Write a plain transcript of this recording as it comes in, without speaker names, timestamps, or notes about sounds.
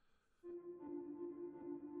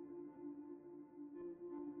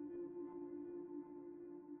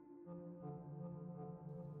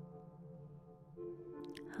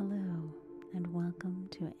Welcome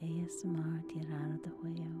to ASMR Tirar de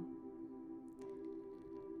Juego.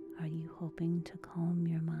 Are you hoping to calm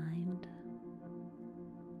your mind,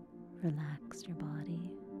 relax your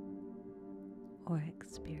body, or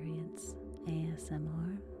experience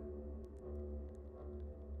ASMR?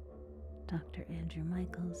 Dr. Andrew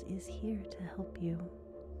Michaels is here to help you.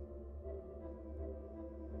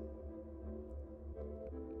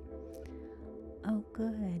 Oh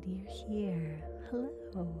good, you're here.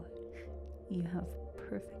 Hello. You have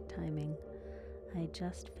perfect timing. I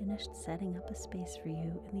just finished setting up a space for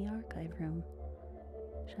you in the archive room.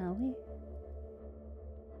 Shall we?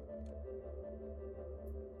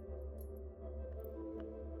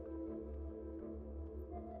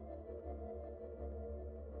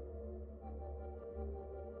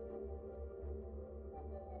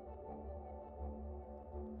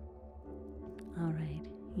 Alright,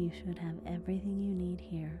 you should have everything you need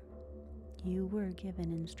here. You were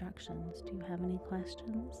given instructions. Do you have any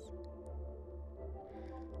questions?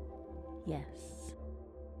 Yes.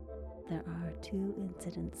 There are 2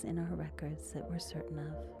 incidents in our records that we're certain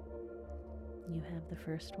of. You have the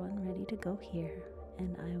first one ready to go here,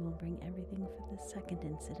 and I will bring everything for the second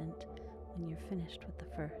incident when you're finished with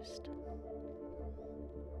the first.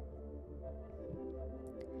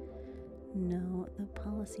 No, the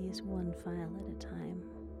policy is 1 file at a time.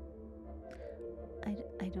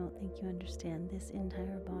 I don't think you understand. This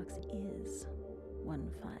entire box is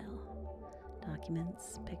 1 file.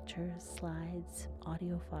 Documents, pictures, slides,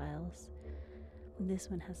 audio files. This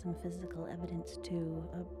one has some physical evidence too,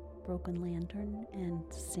 a broken lantern and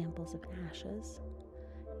samples of ashes.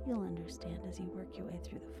 You'll understand as you work your way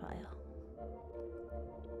through the file.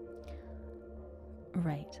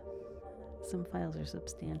 Right. Some files are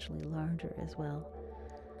substantially larger as well.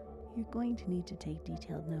 You're going to need to take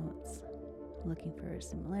detailed notes, looking for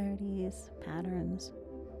similarities, patterns,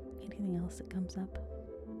 anything else that comes up.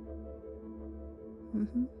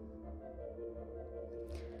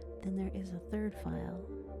 Then there is a third file,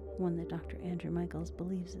 one that Dr. Andrew Michaels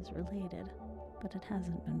believes is related, but it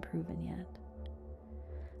hasn't been proven yet.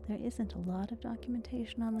 There isn't a lot of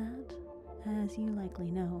documentation on that, as you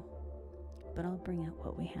likely know, but I'll bring out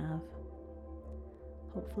what we have.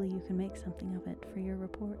 Hopefully you can make something of it for your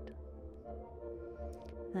report.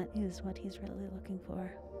 That is what he's really looking for.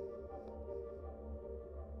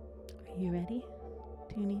 Are you ready?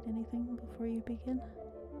 Do you need anything before you begin?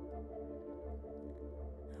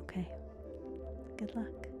 Okay. Good luck.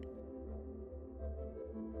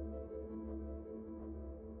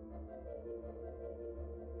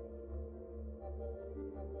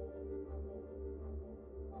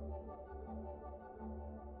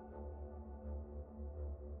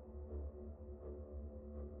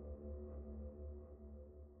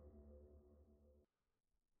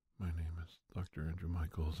 My name is Dr. Andrew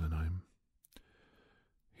Michaels, and I'm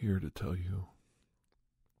here to tell you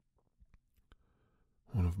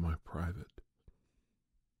one of my private,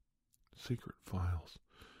 secret files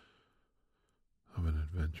of an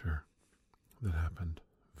adventure that happened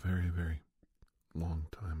very, very long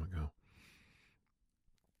time ago.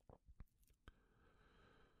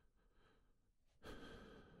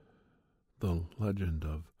 The legend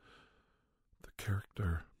of the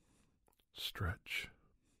character Stretch.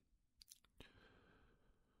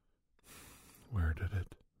 Where did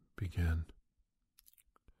it begin?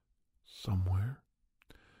 Somewhere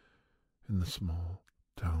in the small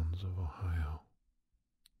towns of Ohio,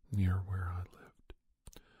 near where I lived.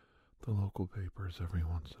 The local papers every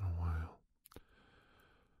once in a while.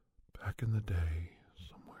 Back in the day,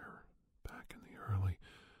 somewhere back in the early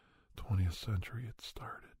 20th century it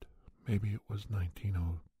started. Maybe it was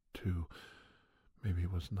 1902, maybe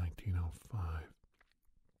it was 1905.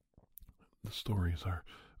 The stories are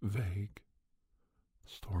vague.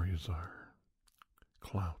 Stories are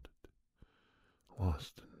clouded,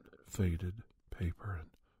 lost in faded paper and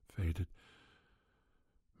faded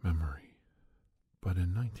memory. But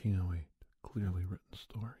in 1908, a clearly written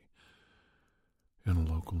story in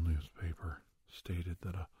a local newspaper stated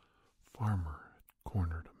that a farmer had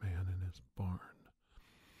cornered a man in his barn.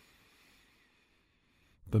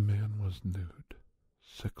 The man was nude,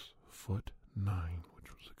 6'9",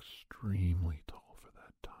 which was extremely tall for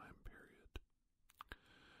that time period.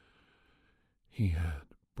 He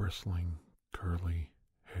had bristling, curly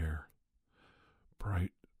hair,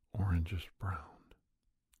 bright orangish brown,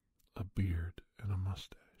 a beard and a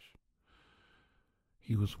mustache.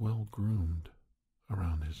 He was well groomed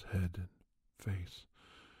around his head and face,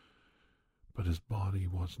 but his body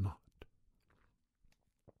was not.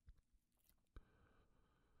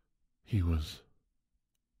 He was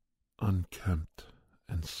unkempt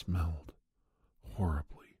and smelled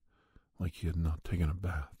horribly like he had not taken a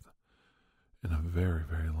bath in a very,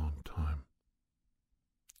 very long time.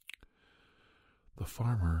 The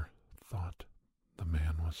farmer thought the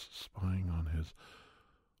man was spying on his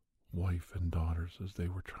wife and daughters as they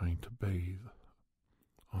were trying to bathe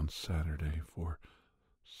on Saturday for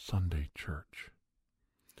Sunday church.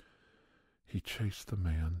 He chased the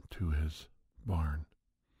man to his barn,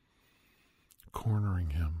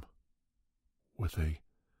 cornering him with a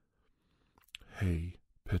hay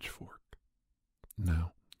pitchfork.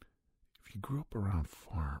 Now, if you grew up around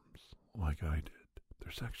farms like I did,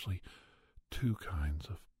 there's actually two kinds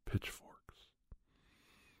of pitchforks.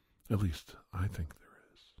 At least I think there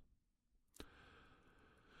is.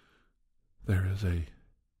 There is a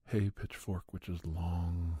hay pitchfork, which is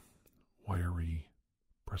long, wiry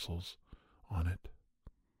bristles on it.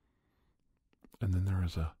 And then there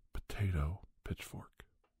is a potato pitchfork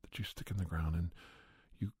that you stick in the ground and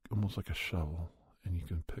you almost like a shovel, and you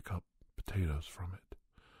can pick up potatoes from it.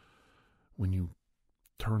 When you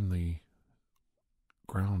turn the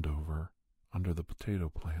ground over under the potato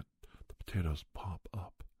plant, the potatoes pop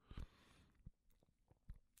up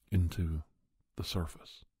into the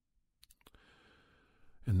surface.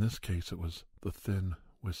 In this case, it was the thin,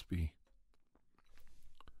 wispy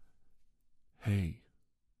hay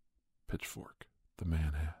pitchfork the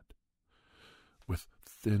man had, with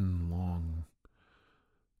thin, long,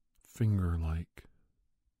 finger-like,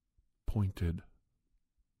 pointed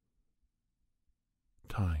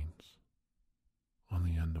tines on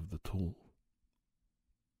the end of the tool.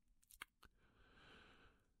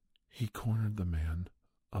 He cornered the man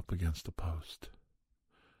up against a post,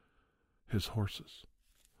 his horses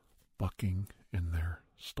bucking in their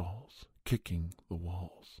stalls, kicking the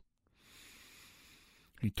walls.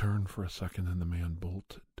 He turned for a second and the man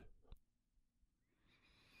bolted.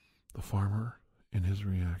 The farmer, in his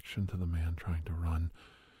reaction to the man trying to run,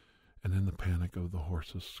 and in the panic of the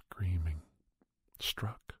horses screaming,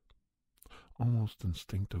 struck almost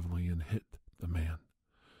instinctively and hit the man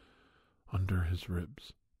under his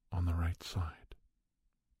ribs on the right side.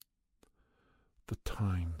 The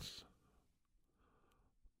tines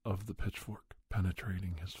of the pitchfork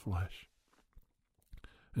penetrating his flesh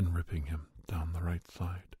and ripping him down the right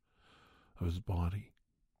side of his body.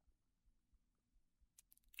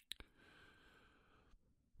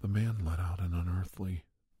 The man let out an unearthly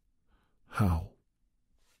howl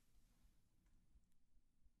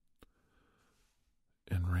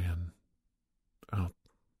and ran out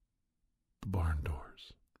the barn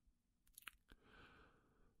doors.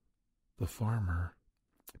 The farmer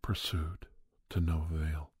pursued to no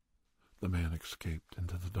avail. The man escaped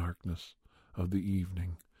into the darkness of the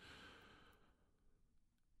evening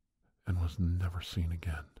and was never seen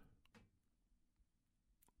again.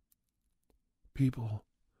 People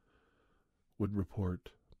would report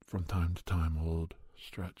from time to time old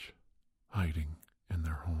Stretch hiding in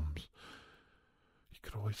their homes. You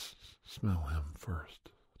could always smell him first.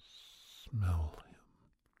 Smell him.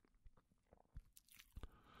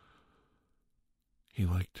 He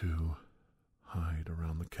liked to hide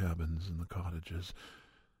around the cabins and the cottages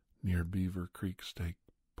near Beaver Creek State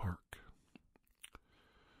Park.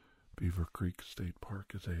 Beaver Creek State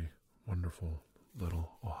Park is a wonderful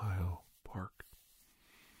little Ohio park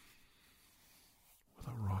with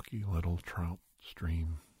a rocky little trout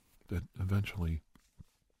stream that eventually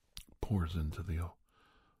pours into the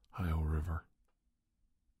Ohio River.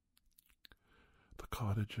 The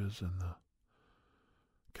cottages and the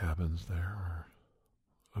cabins there are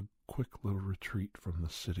a quick little retreat from the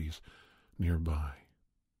cities nearby.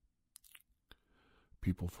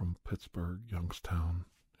 People from Pittsburgh, Youngstown,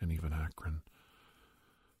 and even Akron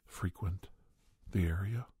frequent the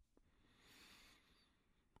area.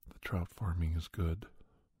 The trout farming is good.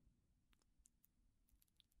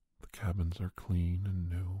 The cabins are clean and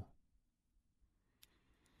new.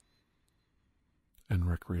 And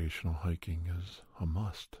recreational hiking is a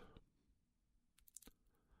must.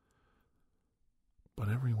 But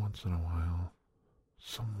every once in a while,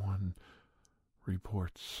 someone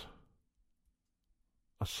reports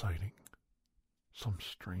a sighting. Some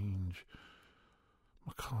strange,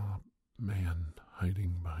 macabre man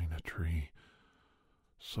hiding behind a tree,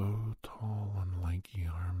 so tall and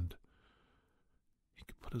lanky-armed, he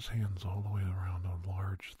could put his hands all the way around a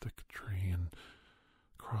large, thick tree and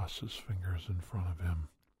cross his fingers in front of him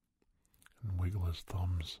and wiggle his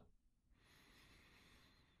thumbs.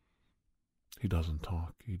 He doesn't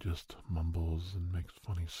talk, he just mumbles and makes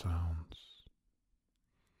funny sounds.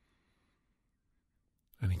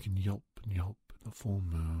 And he can yelp and yelp in the full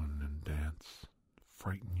moon and dance,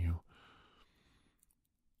 frighten you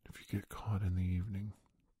if you get caught in the evening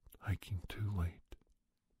hiking too late.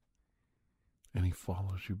 and he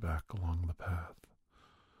follows you back along the path,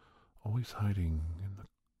 always hiding in the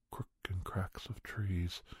crook and cracks of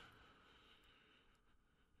trees,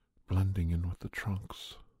 blending in with the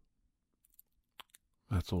trunks.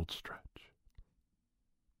 That's Old Stretch.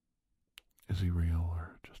 Is he real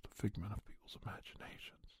or just a figment of people's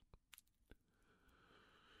imaginations?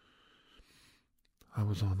 I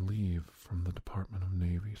was on leave from the Department of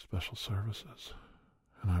Navy Special Services,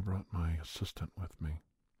 and I brought my assistant with me.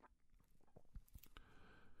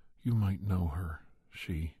 You might know her.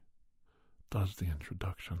 She does the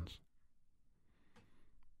introductions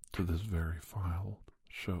to this very filed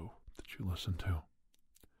show that you listen to.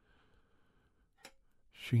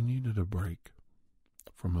 She needed a break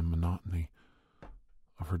from the monotony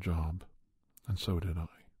of her job, and so did I.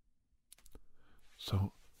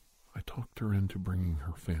 So I talked her into bringing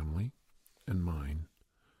her family and mine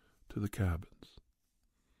to the cabins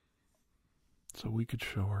so we could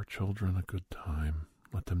show our children a good time,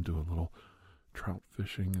 let them do a little trout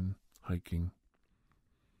fishing and hiking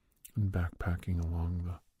and backpacking along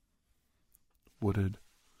the wooded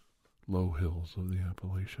low hills of the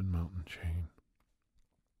Appalachian mountain chain.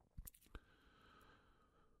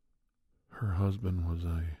 Her husband was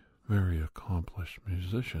a very accomplished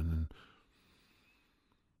musician, and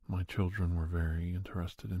my children were very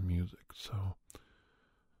interested in music, so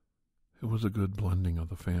it was a good blending of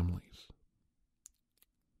the families.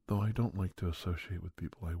 Though I don't like to associate with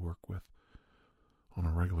people I work with on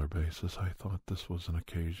a regular basis, I thought this was an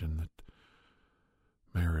occasion that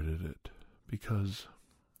merited it, because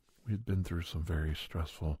we'd been through some very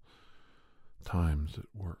stressful times at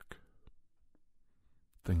work.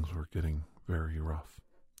 Things were getting very rough.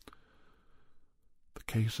 The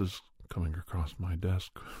cases coming across my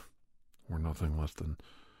desk were nothing less than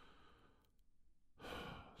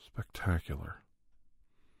spectacular.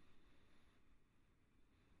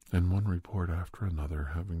 And one report after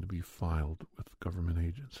another having to be filed with government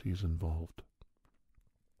agencies involved,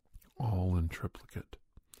 all in triplicate,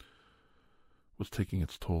 was taking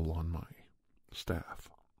its toll on my staff.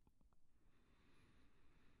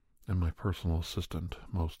 And my personal assistant,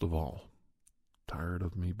 most of all, tired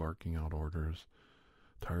of me barking out orders,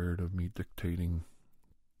 tired of me dictating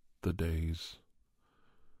the day's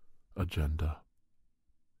agenda,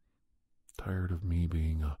 tired of me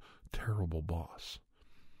being a terrible boss.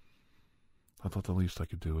 I thought the least I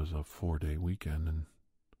could do was a 4-day weekend and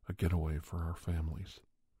a getaway for our families.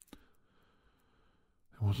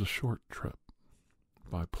 It was a short trip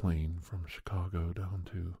by plane from Chicago down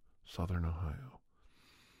to southern Ohio.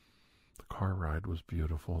 The car ride was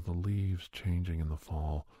beautiful, the leaves changing in the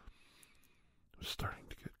fall. It was starting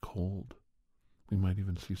to get cold. We might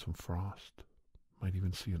even see some frost, might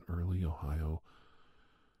even see an early Ohio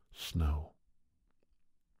snow.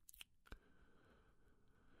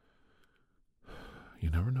 You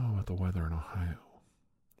never know about the weather in Ohio.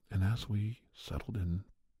 And as we settled into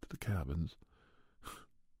the cabins,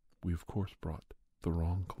 we of course brought the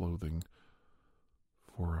wrong clothing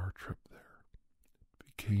for our trip there.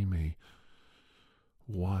 It became a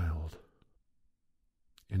wild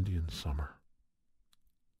Indian summer.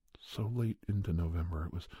 So late into November,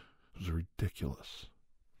 it was ridiculous.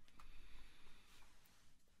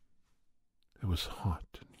 It was hot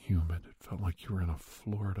and humid. It felt like you were in a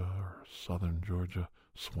Florida or southern Georgia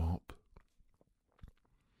swamp.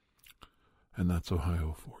 And that's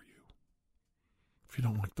Ohio for you. If you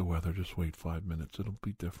don't like the weather, just wait 5 minutes. It'll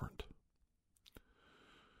be different.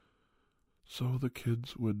 So the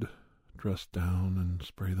kids would dress down and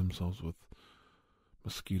spray themselves with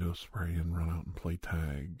mosquito spray and run out and play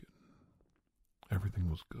tag. Everything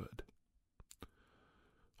was good.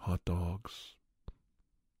 Hot dogs,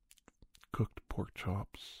 cooked pork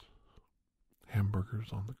chops, hamburgers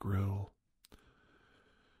on the grill.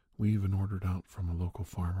 We even ordered out from a local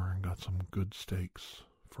farmer and got some good steaks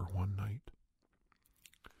for one night.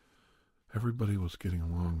 Everybody was getting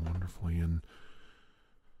along wonderfully, and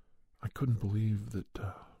I couldn't believe that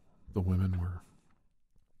the women were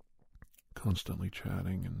constantly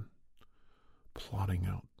chatting and plotting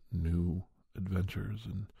out new adventures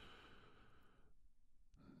and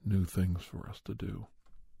new things for us to do.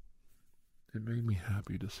 It made me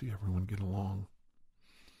happy to see everyone get along.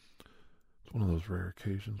 It's one of those rare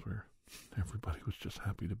occasions where everybody was just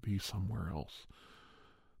happy to be somewhere else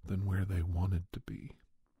than where they wanted to be.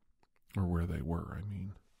 Or where they were, I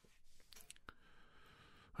mean.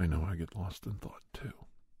 I know I get lost in thought, too.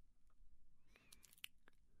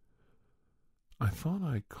 I thought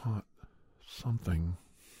I caught something,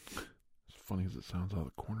 as funny as it sounds, out of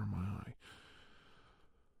the corner of my eye.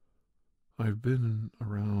 I've been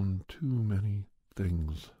around too many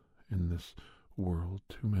things in this world,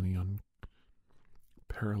 too many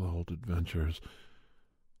paralleled adventures.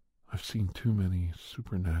 I've seen too many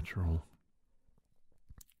supernatural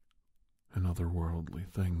and otherworldly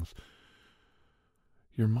things.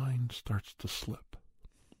 Your mind starts to slip.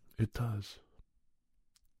 It does.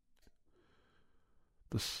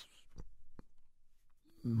 The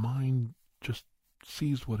mind just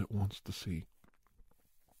sees what it wants to see.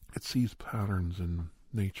 It sees patterns in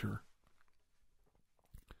nature.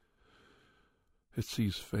 It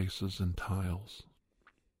sees faces in tiles.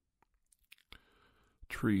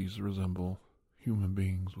 Trees resemble human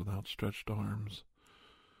beings with outstretched arms.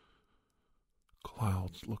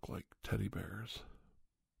 Clouds look like teddy bears.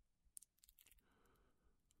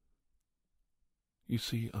 You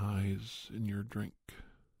see eyes in your drink.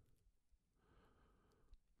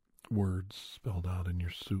 Words spelled out in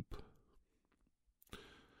your soup.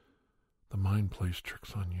 The mind plays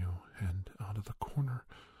tricks on you, and out of the corner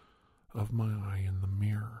of my eye in the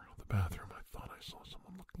mirror of the bathroom, I thought I saw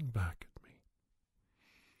someone looking back at me.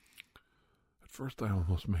 At first, I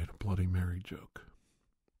almost made a Bloody Mary joke.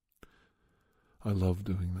 I love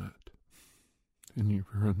doing that. And if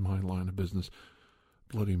you're in my line of business,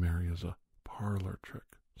 Bloody Mary is a parlor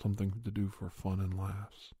trick, something to do for fun and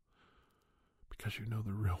laughs. Because you know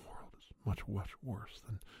the real world is much, much worse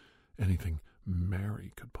than anything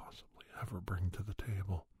Mary could possibly ever bring to the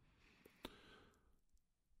table.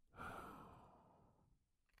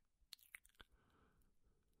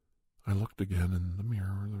 I looked again in the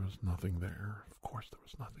mirror. There was nothing there. Of course there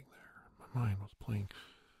was nothing there. My mind was playing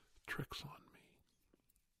tricks on me.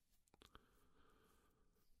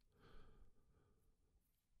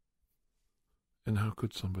 And how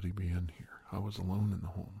could somebody be in here? I was alone in the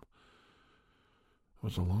home. I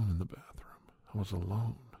was alone in the bathroom. I was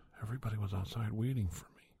alone. Everybody was outside waiting for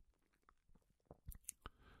me.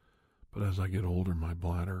 But as I get older, my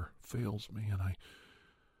bladder fails me, and I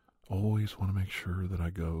always want to make sure that I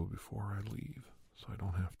go before I leave, so I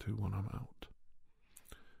don't have to when I'm out.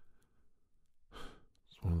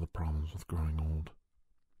 It's one of the problems with growing old.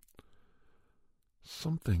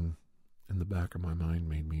 Something in the back of my mind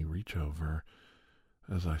made me reach over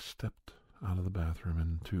as I stepped out of the bathroom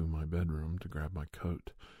into my bedroom to grab my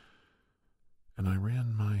coat, and I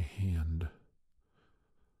ran my hand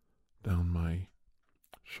down my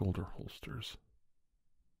shoulder holsters.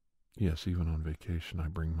 Yes, even on vacation I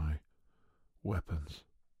bring my weapons.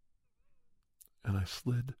 And I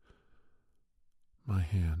slid my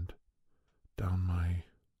hand down my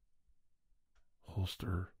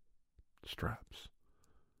holster straps.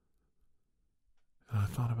 And I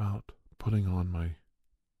thought about putting on my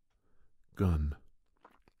gun.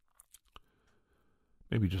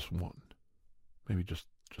 Maybe just one. Maybe just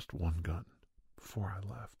one gun before I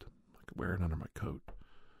left. I could wear it under my coat.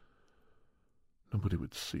 Nobody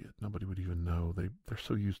would see it. Nobody would even know. They're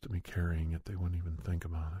so used to me carrying it, they wouldn't even think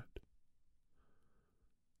about it.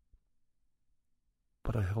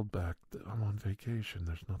 But I held back. I'm on vacation.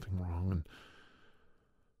 There's nothing wrong. And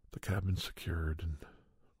the cabin's secured, and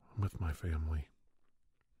I'm with my family.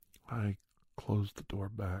 I closed the door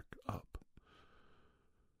back up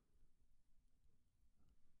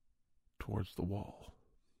towards the wall,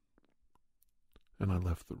 and I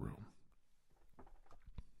left the room.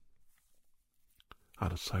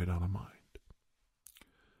 Out of sight, out of mind.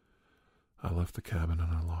 I left the cabin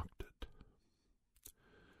and I locked it.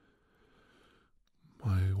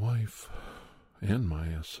 My wife and my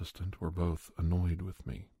assistant were both annoyed with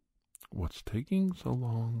me. What's taking so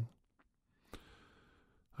long?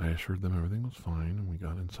 I assured them everything was fine, and we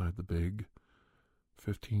got inside the big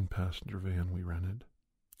 15-passenger van we rented,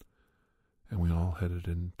 and we all headed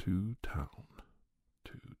into town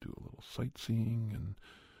to do a little sightseeing and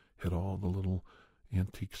hit all the little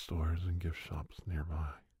antique stores and gift shops nearby.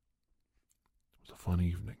 It was a fun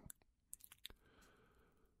evening.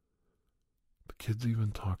 The kids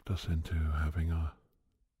even talked us into having a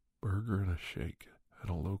burger and a shake at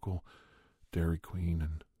a local Dairy Queen,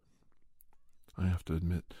 and I have to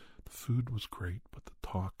admit, the food was great, but the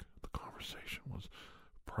conversation was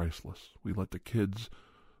priceless. We let the kids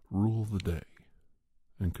rule the day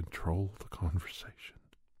and control the conversation.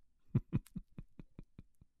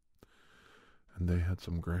 And they had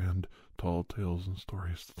some grand, tall tales and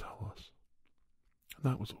stories to tell us.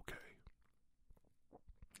 And that was okay.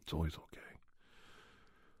 It's always okay.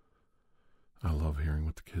 I love hearing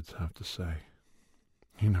what the kids have to say.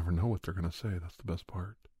 You never know what they're going to say. That's the best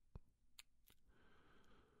part.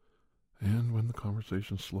 And when the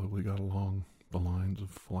conversation slowly got along the lines of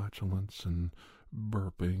flatulence and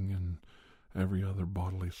burping and every other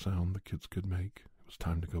bodily sound the kids could make, it was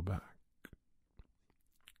time to go back.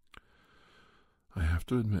 I have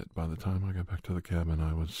to admit, by the time I got back to the cabin,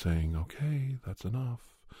 I was saying, okay, that's enough.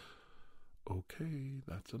 Okay,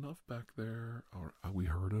 that's enough back there. We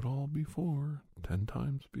heard it all before, 10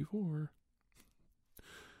 times before.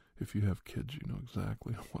 If you have kids, you know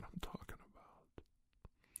exactly what I'm talking about.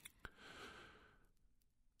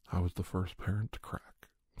 I was the first parent to crack.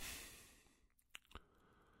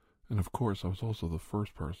 And of course, I was also the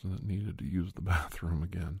first person that needed to use the bathroom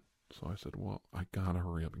again. So I said, well, I gotta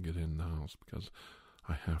hurry up and get in the house because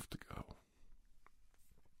I have to go.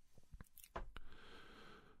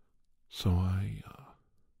 So I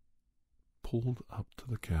pulled up to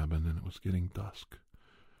the cabin, and it was getting dusk.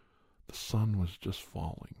 The sun was just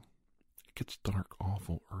falling. It gets dark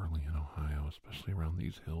awful early in Ohio, especially around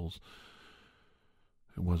these hills.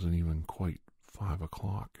 It wasn't even quite 5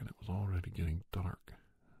 o'clock, and it was already getting dark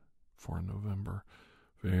for November.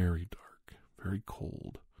 Very dark, very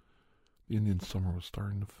cold. The Indian summer was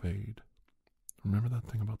starting to fade. Remember that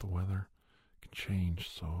thing about the weather? It can change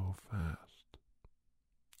so fast.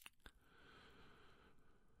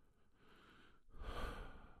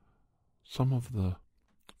 Some of the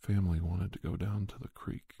family wanted to go down to the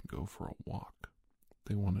creek and go for a walk.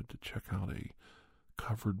 They wanted to check out a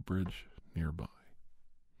covered bridge nearby.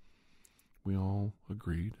 We all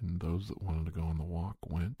agreed, and those that wanted to go on the walk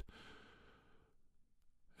went.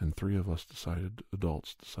 And 3 of us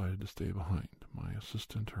adults decided to stay behind, my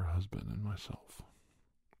assistant, her husband, and myself.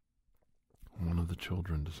 One of the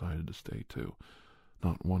children decided to stay too,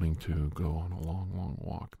 not wanting to go on a long, long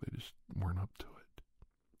walk. They just weren't up to it.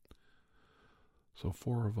 So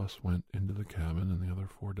 4 of us went into the cabin and the other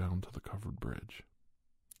 4 down to the covered bridge.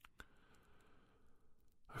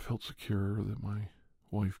 I felt secure that my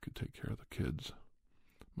wife could take care of the kids.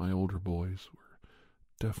 My older boys were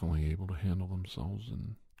definitely able to handle themselves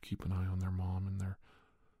and keep an eye on their mom and their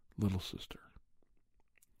little sister.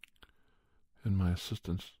 And my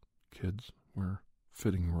assistant's kids were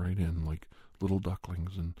fitting right in like little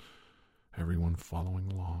ducklings, and everyone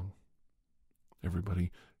following along.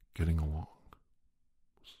 Everybody getting along.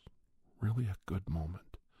 It was really a good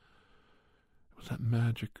moment. It was that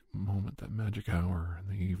magic moment, that magic hour in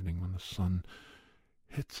the evening when the sun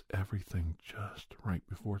hits everything just right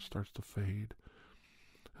before it starts to fade.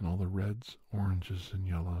 And all the reds, oranges, and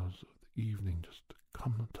yellows of the evening just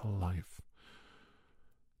come to life.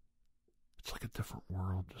 It's like a different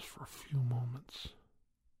world just for a few moments.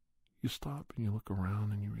 You stop and you look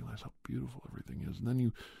around and you realize how beautiful everything is. And then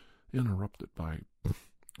you interrupt it by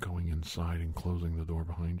going inside and closing the door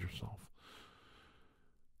behind yourself.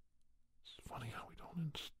 It's funny how we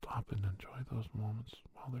don't stop and enjoy those moments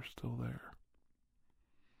while they're still there.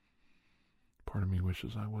 Part of me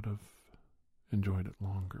wishes I would have enjoyed it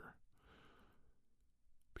longer.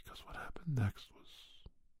 Because what happened next was,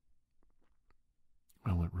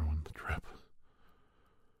 well, it ruined the trip.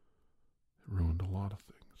 It ruined a lot of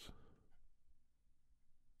things.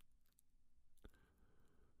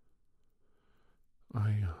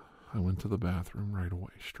 I went to the bathroom right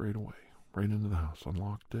away, straight away, right into the house,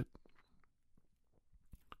 unlocked it,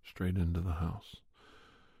 straight into the house,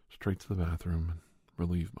 straight to the bathroom, and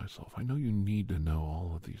relieved myself. I know you need to know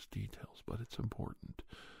all of these details, but it's important.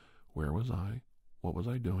 Where was I? What was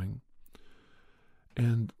I doing?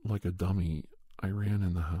 And like a dummy, I ran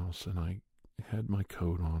in the house and I had my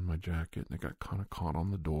coat on, my jacket, and it got kind of caught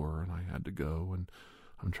on the door, and I had to go, and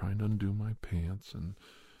I'm trying to undo my pants and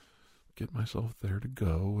get myself there to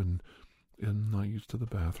go, and I used to the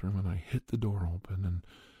bathroom, and I hit the door open, and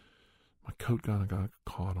my coat kind of got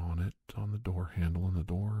caught on it, on the door handle, and the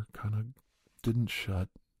door kind of didn't shut,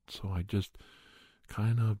 so I just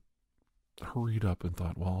kind of hurried up and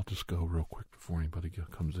thought, well, I'll just go real quick before anybody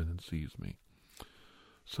comes in and sees me.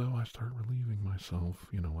 So I start relieving myself,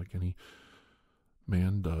 like any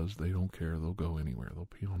man does. They don't care. They'll go anywhere. They'll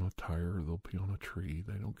pee on a tire. They'll pee on a tree.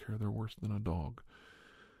 They don't care. They're worse than a dog.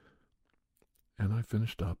 And I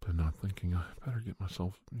finished up, and I'm thinking, I better get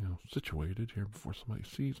myself, situated here before somebody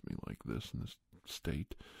sees me like this in this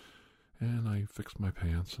state. And I fixed my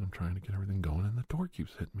pants, and I'm trying to get everything going, and the door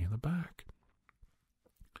keeps hitting me in the back.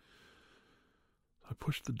 I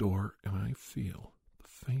push the door, and I feel the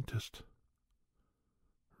faintest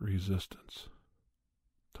resistance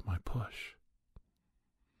to my push.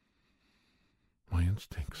 My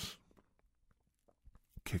instincts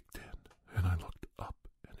kicked in, and I looked up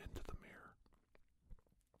and into the mirror.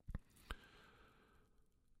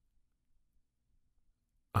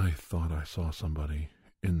 I thought I saw somebody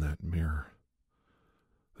in that mirror.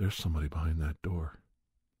 There's somebody behind that door.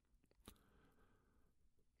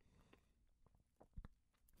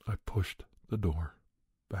 I pushed the door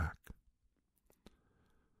back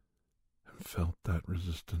and felt that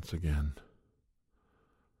resistance again.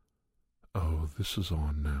 this is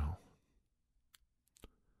on now.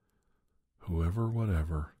 Whoever,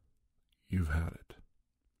 whatever, you've had it.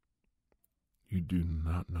 You do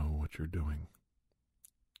not know what you're doing.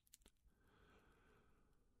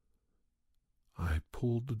 I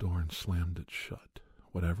pulled the door and slammed it shut.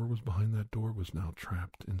 Whatever was behind that door was now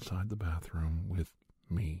trapped inside the bathroom with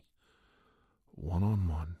me,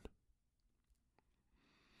 one-on-one.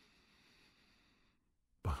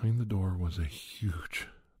 Behind the door was a huge,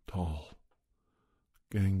 tall,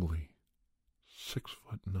 gangly, 6'9",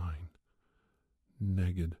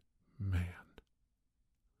 naked man.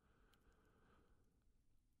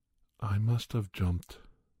 I must have jumped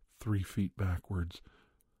 3 feet backwards,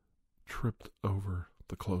 tripped over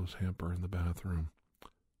the clothes hamper in the bathroom,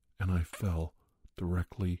 and I fell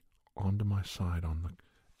directly onto my side on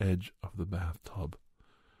the edge of the bathtub.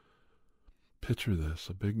 Picture this,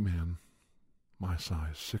 a big man, my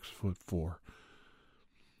size, 6'4",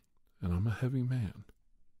 and I'm a heavy man.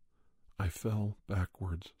 I fell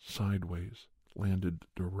backwards, sideways, landed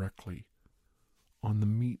directly on the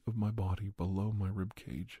meat of my body below my rib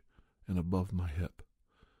cage and above my hip,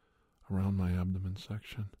 around my abdomen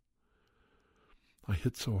section. I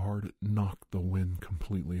hit so hard it knocked the wind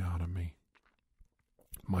completely out of me.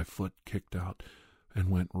 My foot kicked out and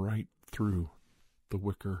went right through the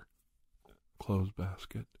wicker clothes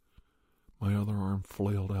basket. My other arm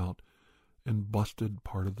flailed out and busted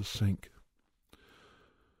part of the sink.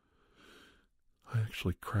 I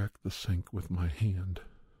actually cracked the sink with my hand.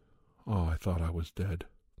 Oh, I thought I was dead.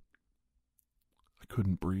 I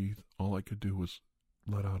couldn't breathe. All I could do was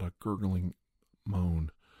let out a gurgling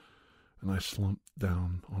moan, and I slumped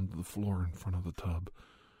down onto the floor in front of the tub.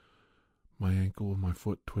 My ankle and my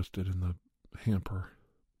foot twisted in the hamper,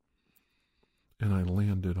 and I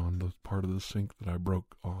landed on the part of the sink that I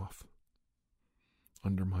broke off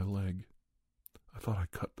under my leg. I thought I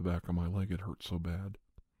cut the back of my leg. It hurt so bad.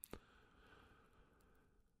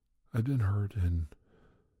 I've been hurt in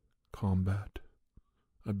combat.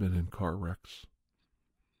 I've been in car wrecks.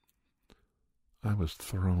 I was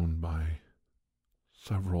thrown by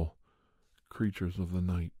several creatures of the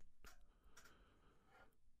night.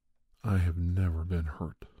 I have never been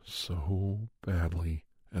hurt so badly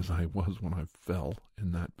as I was when I fell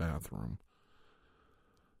in that bathroom.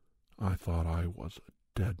 I thought I was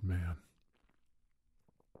a dead man.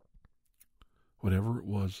 Whatever it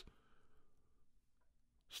was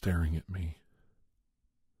staring at me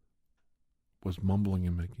was mumbling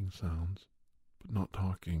and making sounds, but not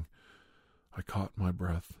talking. I caught my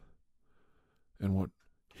breath, and what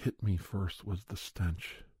hit me first was the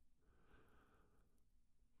stench.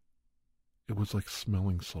 It was like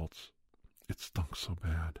smelling salts. It stunk so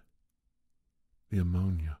bad. The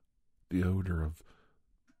ammonia, the odor of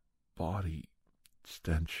body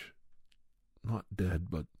stench, not dead,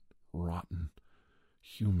 but rotten,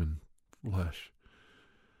 human flesh.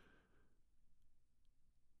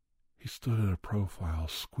 He stood at a profile,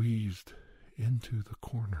 squeezed into the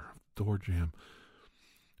corner of the door jamb.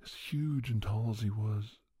 As huge and tall as he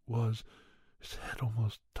was his head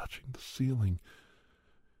almost touching the ceiling.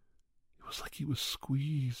 It was like he was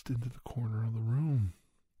squeezed into the corner of the room.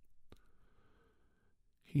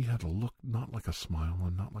 He had a look not like a smile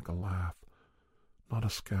and not like a laugh, not a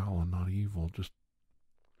scowl and not evil, just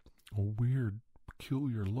a weird,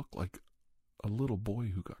 peculiar look like a little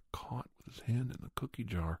boy who got caught with his hand in the cookie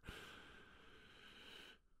jar.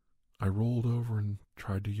 I rolled over and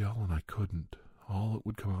tried to yell, and I couldn't. All that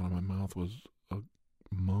would come out of my mouth was a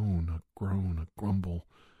moan, a groan, a grumble.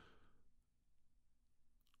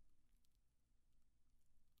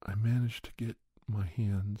 I managed to get my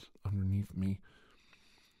hands underneath me.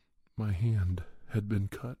 My hand had been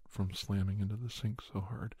cut from slamming into the sink so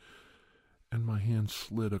hard, and my hand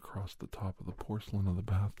slid across the top of the porcelain of the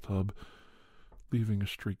bathtub, leaving a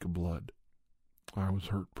streak of blood. I was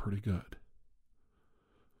hurt pretty good.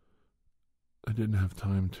 I didn't have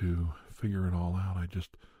time to figure it all out. I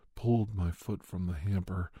just pulled my foot from the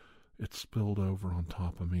hamper. It spilled over on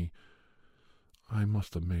top of me. I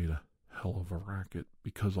must have made a hell of a racket,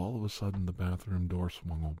 because all of a sudden the bathroom door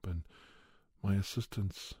swung open. My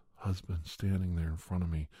assistant's husband standing there in front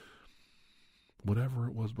of me. Whatever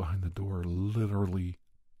it was behind the door literally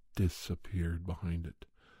disappeared behind it.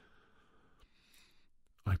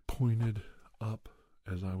 I pointed up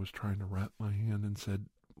as I was trying to wrap my hand and said,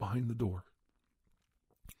 "Behind the door."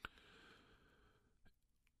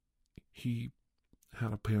 He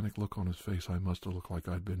had a panicked look on his face. I must have looked like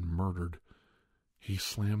I'd been murdered. He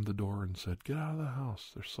slammed the door and said, "Get out of the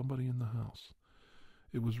house. There's somebody in the house."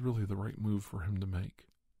 It was really the right move for him to make.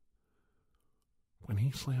 When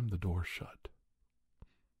he slammed the door shut,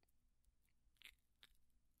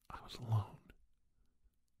 I was alone.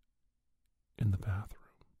 in the bathroom.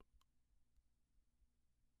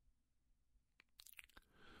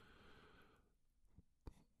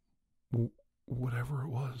 Whatever it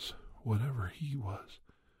was, whatever he was,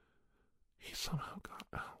 he somehow got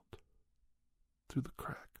out through the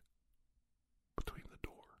crack between the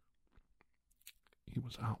door. He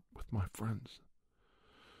was out with my friends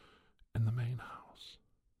in the main house.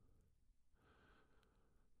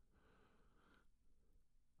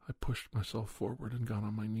 I pushed myself forward and got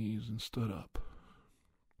on my knees and stood up,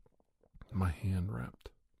 my hand wrapped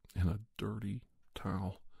in a dirty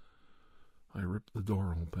towel. I ripped the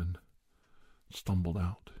door open, stumbled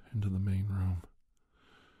out into the main room.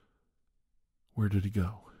 Where did he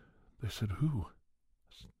go? They said, who?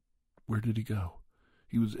 Where did he go?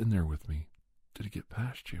 He was in there with me. Did he get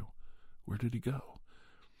past you? Where did he go?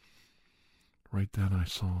 Right then I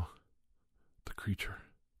saw the creature.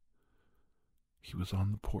 He was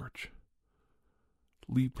on the porch,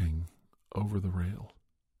 leaping over the rail,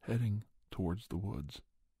 heading towards the woods.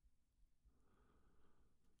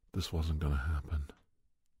 This wasn't going to happen.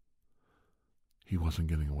 He wasn't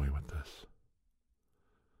getting away with this.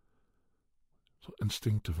 So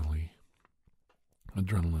instinctively,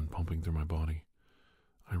 adrenaline pumping through my body,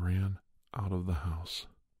 I ran out of the house.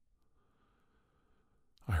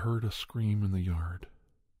 I heard a scream in the yard.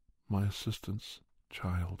 My assistant's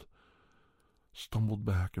child stumbled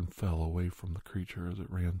back and fell away from the creature as it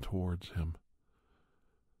ran towards him.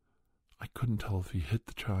 I couldn't tell if he hit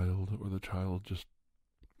the child or the child just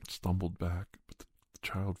stumbled back, but the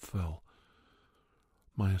child fell.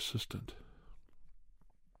 My assistant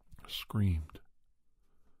screamed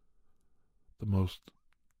the most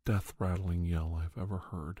death-rattling yell I've ever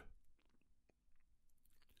heard.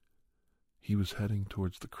 He was heading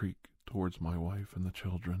towards the creek, towards my wife and the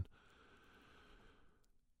children.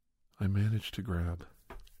 I managed to grab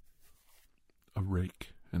a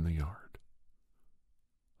rake in the yard,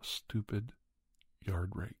 a stupid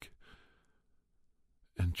yard rake,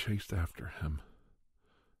 and chased after him,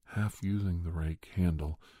 half using the rake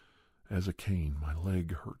handle as a cane. My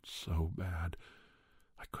leg hurt so bad,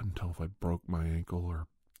 I couldn't tell if I broke my ankle or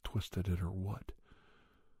twisted it or what.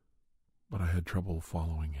 But I had trouble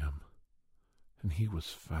following him, and he was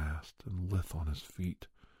fast and lithe on his feet,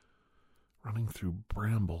 running through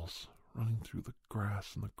brambles, running through the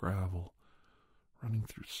grass and the gravel, running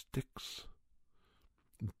through sticks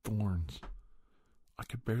and thorns. I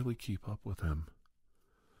could barely keep up with him.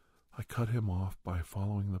 I cut him off by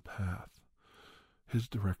following the path. His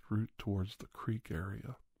direct route towards the creek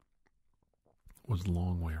area was a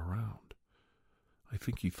long way around. I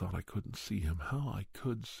think he thought I couldn't see him. How I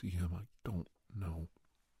could see him, I don't know.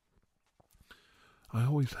 I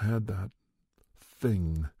always had that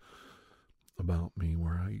thing about me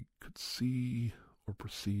where I could see or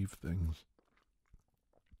perceive things.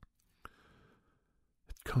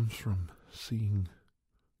 It comes from seeing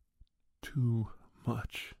too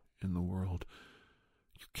much in the world.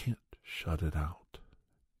 You can't shut it out.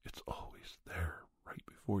 It's always there, right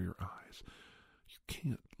before your eyes. You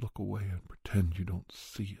can't look away and pretend you don't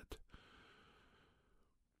see it.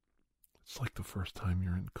 It's like the first time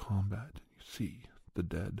you're in combat and you see the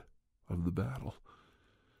dead of the battle.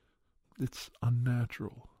 It's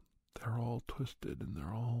unnatural. They're all twisted and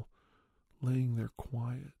they're all laying there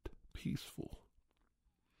quiet, peaceful.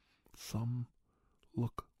 Some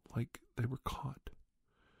look like they were caught,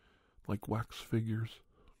 like wax figures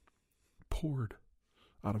poured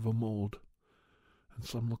out of a mold, and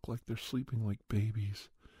some look like they're sleeping like babies.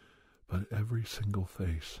 But every single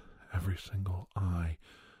face, every single eye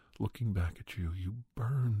looking back at you, you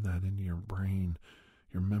burn that into your brain.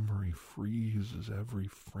 Your memory freezes every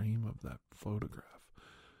frame of that photograph,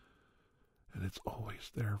 and it's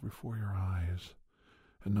always there before your eyes.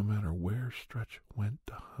 And no matter where Stretch went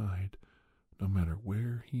to hide, no matter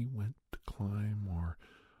where he went to climb or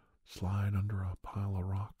slide under a pile of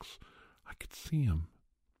rocks, I could see him.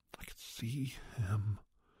 I could see him,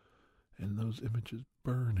 and those images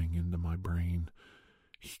burning into my brain.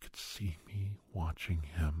 He could see me watching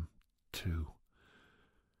him, too,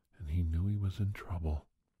 and he knew he was in trouble.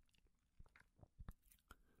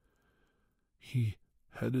 He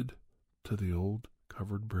headed to the old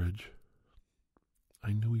covered bridge.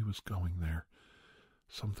 I knew he was going there.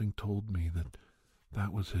 Something told me that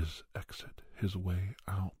that was his exit, his way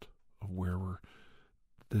out of wherever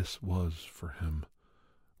this was for him,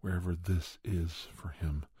 wherever this is for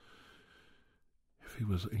him. If he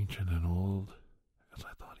was ancient and old, as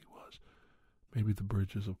I thought he was, maybe the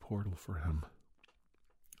bridge is a portal for him.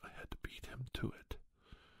 I had to beat him to it.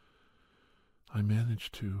 I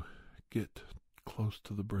managed to get close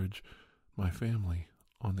to the bridge, my family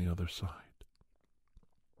on the other side.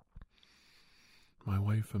 My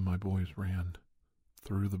wife and my boys ran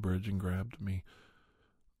through the bridge and grabbed me.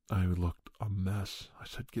 I looked a mess. I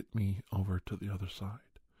said, "Get me over to the other side.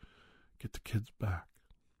 Get the kids back."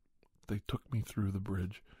 They took me through the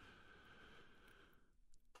bridge,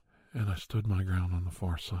 and I stood my ground on the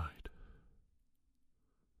far side.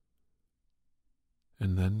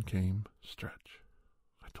 And then came Stretch.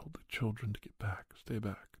 I told the children to get back, stay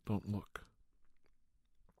back, don't look.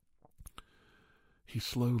 He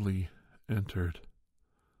slowly entered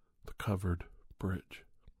the covered bridge.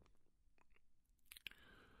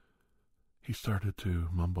 He started to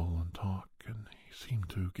mumble and talk, and he seemed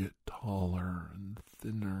to get taller and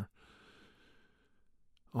thinner,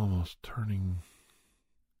 almost turning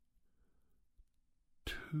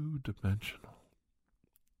two-dimensional,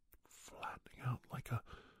 flattening out like a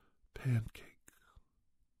pancake,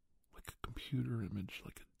 like a computer image,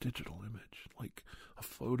 like a digital image, like a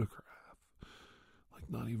photograph, like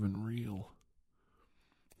not even real.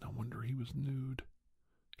 No wonder he was nude.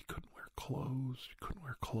 He couldn't wear clothes. He couldn't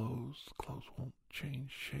wear clothes. Clothes won't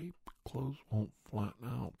change shape. Clothes won't flatten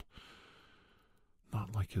out.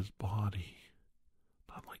 Not like his body.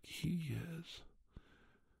 Not like he is.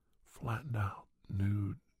 Flattened out,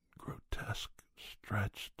 nude, grotesque,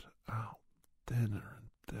 stretched out, thinner and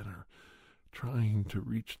thinner, trying to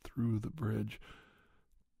reach through the bridge.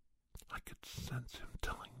 I could sense him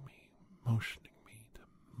telling me, motioning me to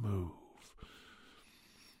move.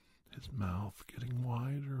 His mouth getting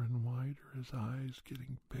wider and wider, his eyes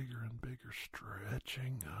getting bigger and bigger,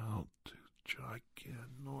 stretching out to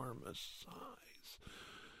ginormous size.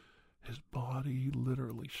 His body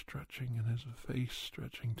literally stretching and his face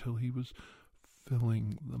stretching till he was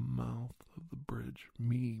filling the mouth of the bridge,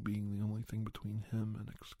 me being the only thing between him and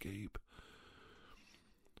escape.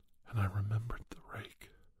 And I remembered the rake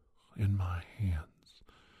in my hands,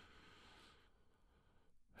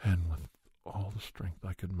 and with all the strength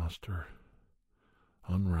I could muster,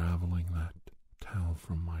 unraveling that towel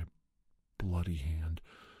from my bloody hand,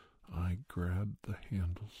 I grabbed the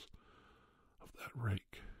handles of that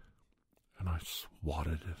rake and I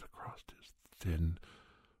swatted it across his thin,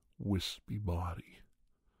 wispy body.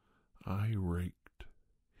 I raked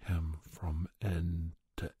him from end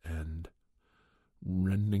to end,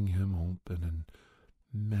 rending him open in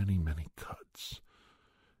many, many cuts.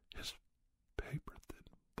 His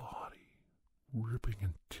paper-thin body ripping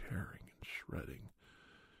and tearing and shredding.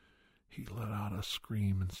 He let out a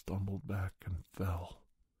scream and stumbled back and fell.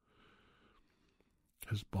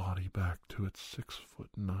 His body back to its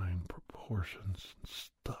 6'9" proportions,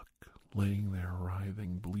 stuck, laying there,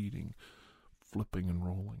 writhing, bleeding, flipping and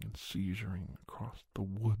rolling and seizuring across the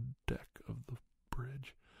wood deck of the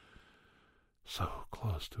bridge. So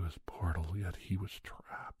close to his portal, yet he was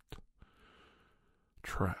trapped.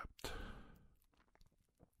 Trapped.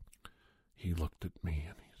 He looked at me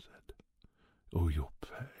and he said, "Oh, you'll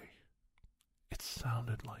pay." It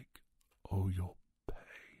sounded like, "Oh, you'll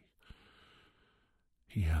pay."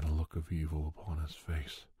 He had a look of evil upon his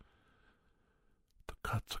face. The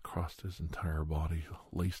cuts across his entire body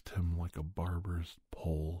laced him like a barber's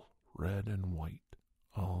pole, red and white,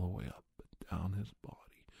 all the way up and down his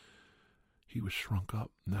body. He was shrunk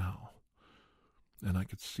up now, and I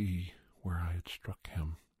could see where I had struck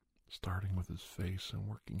him, starting with his face and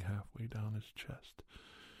working halfway down his chest.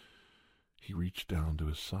 He reached down to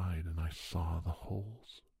his side, and I saw the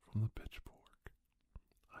holes from the pitchfork.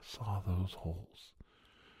 I saw those holes.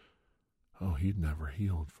 Oh, he'd never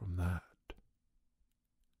healed from that.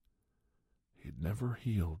 He'd never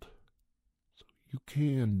healed. So you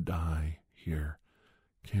can die here,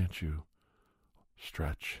 can't you?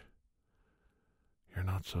 Stretch. You're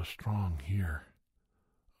not so strong here,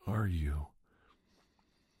 are you?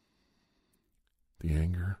 The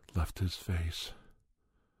anger left his face.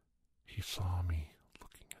 He saw me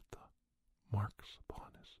looking at the marks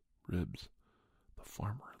upon his ribs the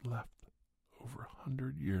farmer had left over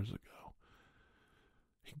 100 years ago.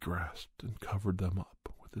 He grasped and covered them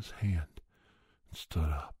up with his hand and stood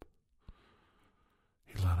up.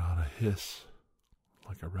 He let out a hiss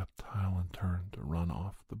like a reptile and turned to run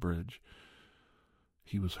off the bridge.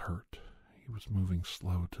 He was hurt. He was moving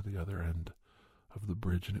slow to the other end of the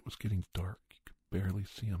bridge, and it was getting dark. You could barely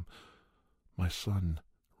see him. My son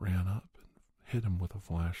ran up and hit him with a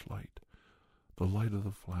flashlight. The light of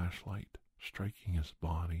the flashlight striking his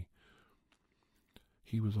body.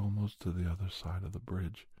 He was almost to the other side of the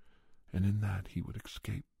bridge, and in that he would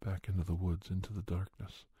escape back into the woods, into the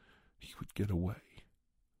darkness. He would get away.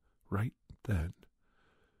 Right then,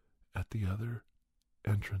 at the other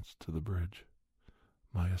entrance to the bridge,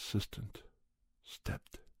 my assistant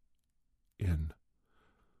stepped in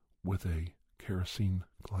with a kerosene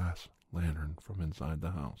glass lantern from inside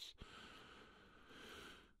the house.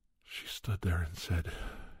 She stood there and said,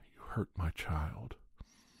 "You hurt my child.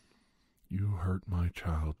 You hurt my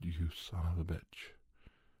child, you son of a bitch."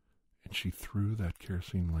 And she threw that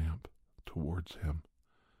kerosene lamp towards him.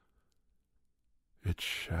 It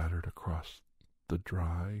shattered across the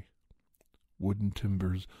dry wooden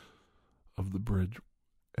timbers of the bridge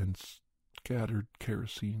and scattered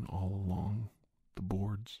kerosene all along the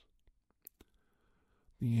boards.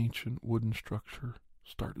 The ancient wooden structure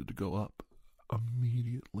started to go up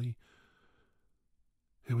immediately.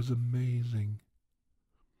 It was amazing.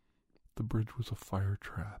 The bridge was a fire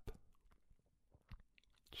trap.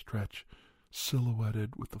 Stretch,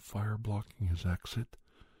 silhouetted with the fire blocking his exit,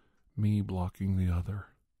 me blocking the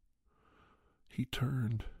other. He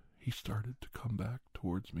turned. He started to come back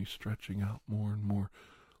towards me, stretching out more and more.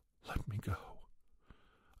 "Let me go."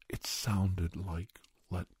 It sounded like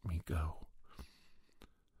 "let me go."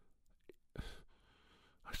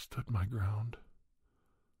 I stood my ground.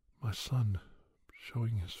 My son,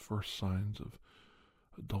 showing his first signs of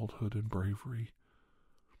adulthood and bravery,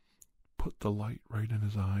 put the light right in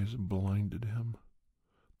his eyes and blinded him.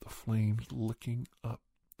 The flames licking up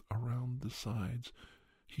around the sides.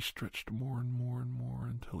 He stretched more and more and more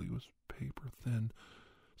until he was paper thin.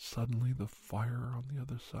 Suddenly the fire on the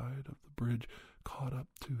other side of the bridge caught up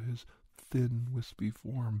to his thin, wispy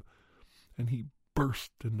form, and he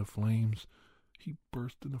burst into flames. He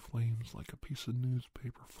burst into flames like a piece of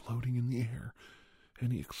newspaper floating in the air,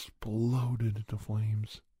 and he exploded into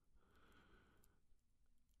flames.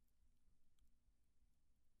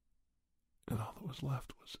 And all that was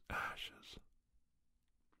left was ashes.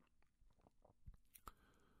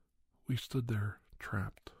 We stood there,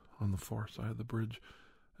 trapped on the far side of the bridge,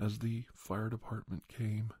 as the fire department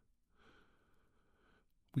came.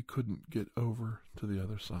 We couldn't get over to the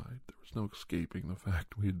other side. There was no escaping the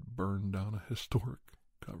fact we had burned down a historic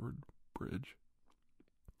covered bridge.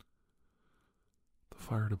 The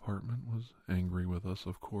fire department was angry with us,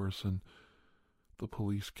 of course, and the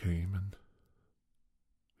police came and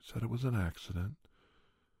said it was an accident.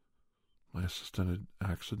 My assistant had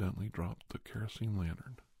accidentally dropped the kerosene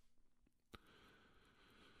lantern.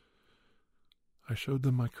 I showed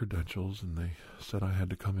them my credentials, and they said I had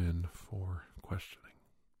to come in for questioning.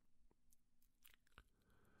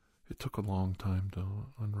 It took a long time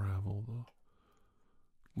to unravel the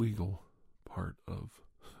legal part of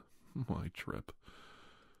my trip.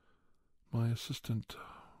 My assistant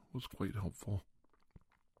was quite helpful.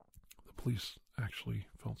 The police actually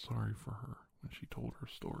felt sorry for her when she told her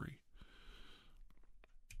story.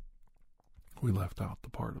 We left out the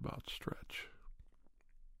part about Stretch.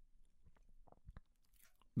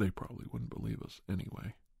 They probably wouldn't believe us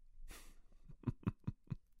anyway.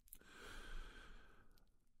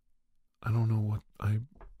 I don't know what I am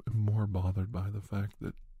more bothered by, the fact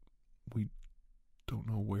that we don't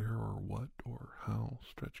know where or what or how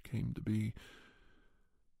Stretch came to be,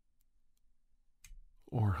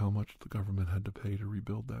 or how much the government had to pay to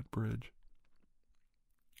rebuild that bridge.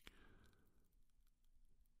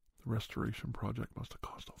 The restoration project must have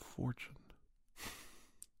cost a fortune.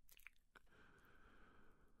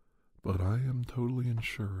 But I am totally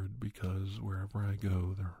insured, because wherever I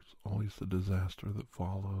go, there's always the disaster that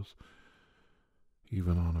follows,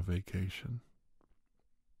 even on a vacation.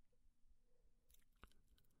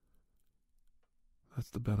 That's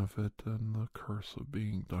the benefit and the curse of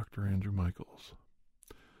being Dr. Andrew Michaels.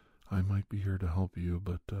 I might be here to help you,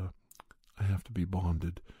 but I have to be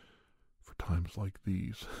bonded for times like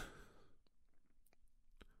these.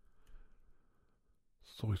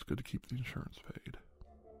 It's always good to keep the insurance paid.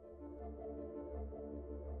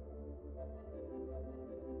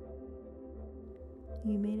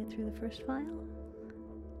 You made it through the first file?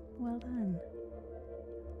 Well done.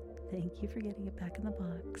 Thank you for getting it back in the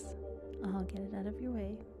box. I'll get it out of your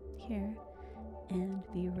way here and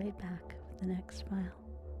be right back with the next file.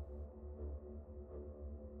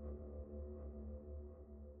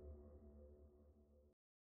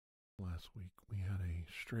 Last week we had a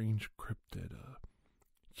strange cryptid, a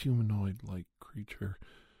humanoid-like creature.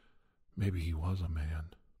 Maybe he was a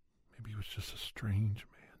man. Maybe he was just a strange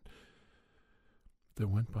man that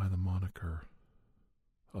went by the moniker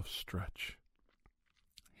of Stretch.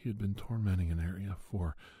 He had been tormenting an area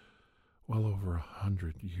for well over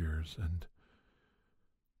 100 years, and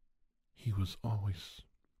he was always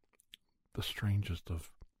the strangest of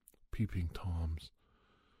peeping Toms.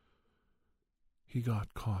 He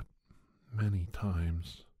got caught many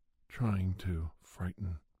times trying to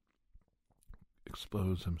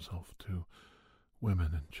expose himself to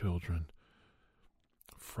women and children,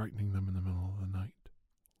 frightening them in the middle of the night,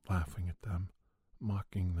 laughing at them,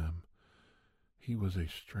 mocking them, He was a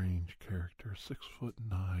strange character,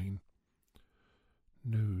 6'9",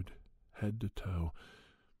 nude, head to toe.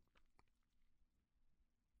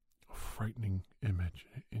 A frightening image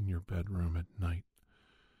in your bedroom at night,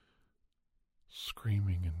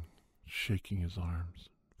 screaming and shaking his arms,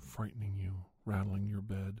 frightening you, rattling your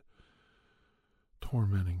bed,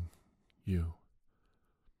 tormenting you.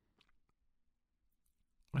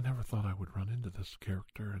 I never thought I would run into this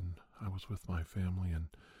character, and I was with my family and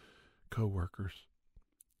co-workers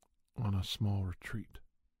on a small retreat,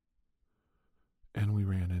 and we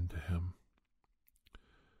ran into him.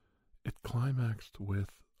 It climaxed with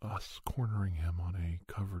us cornering him on a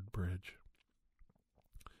covered bridge.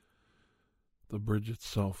 The bridge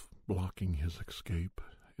itself blocking his escape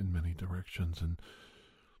in many directions, and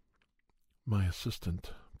my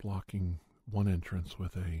assistant blocking one entrance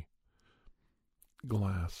with a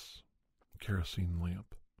glass kerosene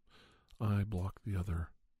lamp. I blocked the other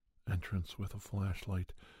entrance with a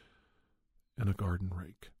flashlight and a garden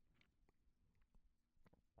rake.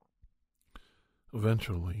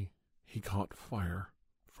 Eventually, he caught fire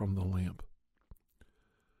from the lamp.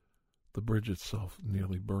 The bridge itself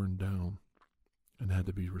nearly burned down and had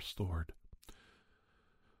to be restored.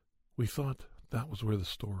 We thought that was where the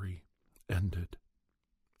story ended,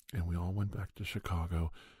 and we all went back to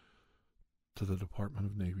Chicago to the Department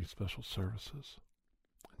of Navy Special Services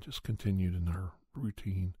and just continued in our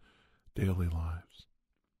routine daily lives.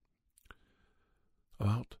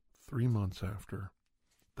 About 3 months after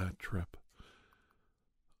that trip,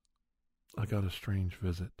 I got a strange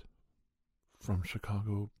visit from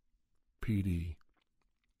Chicago PD.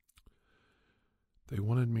 They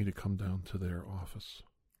wanted me to come down to their office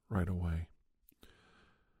right away.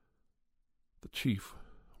 The chief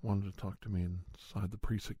wanted to talk to me inside the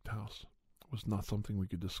precinct house. It was not something we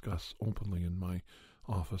could discuss openly in my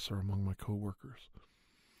office or among my co-workers.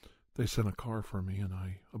 They sent a car for me, and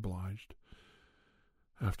I obliged.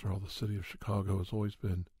 After all, the city of Chicago has always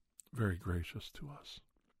been very gracious to us,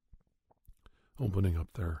 opening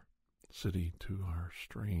up their city to our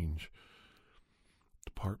strange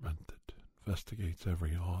department that investigates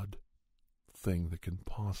every odd thing that can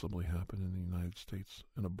possibly happen in the United States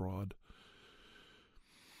and abroad.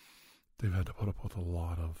 They've had to put up with a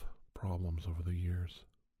lot of problems over the years,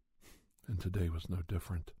 and today was no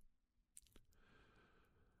different.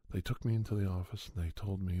 They took me into the office and they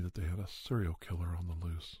told me that they had a serial killer on the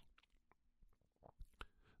loose.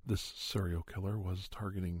 This serial killer was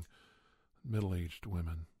targeting middle-aged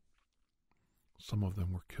women. Some of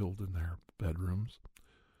them were killed in their bedrooms.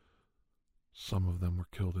 Some of them were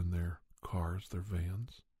killed in their cars, their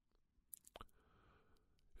vans.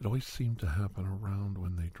 It always seemed to happen around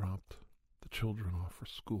when they dropped the children off for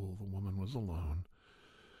school. The woman was alone,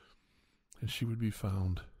 and she would be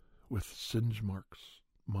found with singe marks,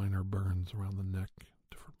 minor burns around the neck,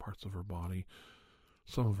 different parts of her body.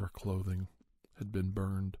 Some of her clothing had been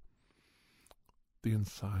burned. The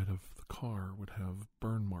inside of the car would have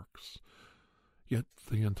burn marks, yet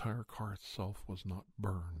the entire car itself was not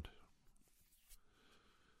burned.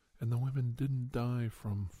 And the women didn't die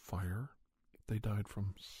from fire. They died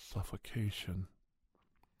from suffocation.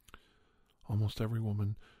 Almost every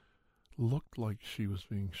woman looked like she was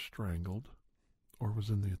being strangled or was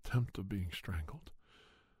in the attempt of being strangled,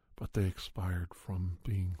 but they expired from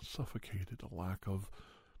being suffocated, a lack of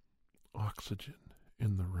oxygen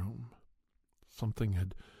in the room. Something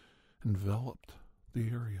had enveloped the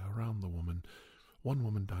area around the woman. One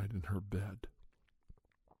woman died in her bed,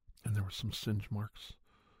 and there were some singe marks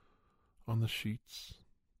on the sheets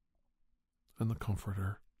and the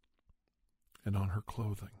comforter and on her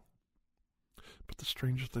clothing. But the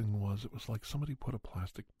strangest thing was, it was like somebody put a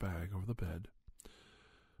plastic bag over the bed,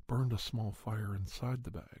 burned a small fire inside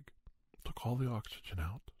the bag, took all the oxygen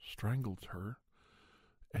out, strangled her,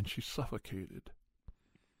 and she suffocated.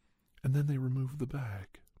 And then they removed the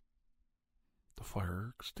bag. The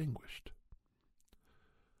fire extinguished.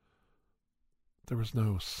 There was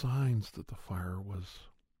no signs that the fire was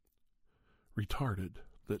retarded,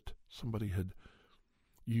 that somebody had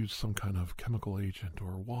used some kind of chemical agent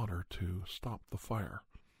or water to stop the fire.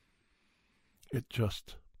 It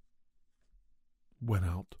just went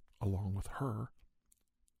out along with her,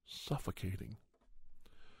 suffocating.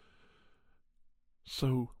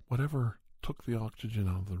 So whatever took the oxygen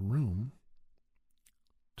out of the room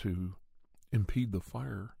to impede the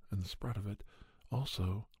fire and the spread of it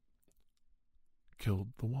also killed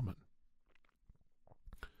the woman.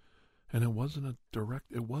 And it was not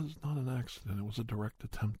an accident. It was a direct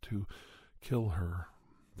attempt to kill her.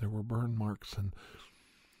 There were burn marks and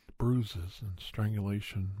bruises and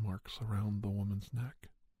strangulation marks around the woman's neck.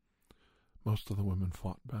 Most of the women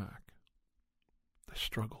fought back. They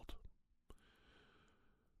struggled.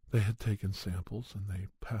 They had taken samples and they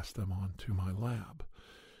passed them on to my lab.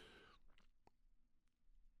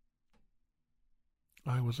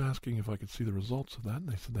 I was asking if I could see the results of that, and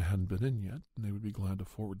they said they hadn't been in yet, and they would be glad to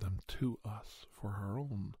forward them to us for our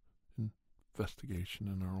own investigation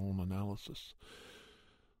and our own analysis.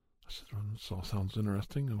 I said, well, this all sounds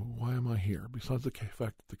interesting. Why am I here? Besides the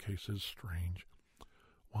fact that the case is strange,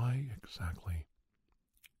 why exactly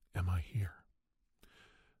am I here?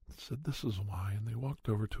 They said, this is why, and they walked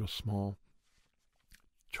over to a small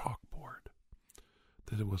chalkboard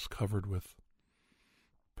that it was covered with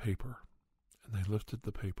paper. And they lifted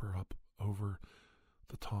the paper up over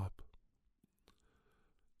the top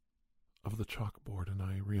of the chalkboard, and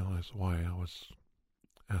I realized why I was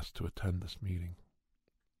asked to attend this meeting.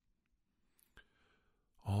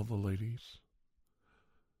 All the ladies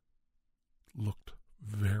looked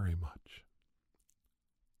very much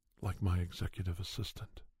like my executive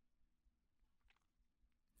assistant.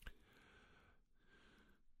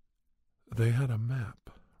 They had a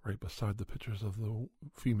map right beside the pictures of the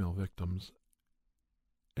female victims,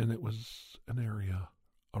 and it was an area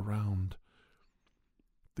around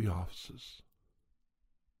the offices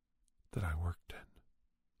that I worked in.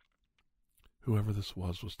 Whoever this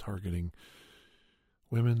was targeting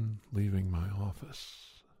women leaving my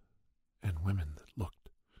office and women that looked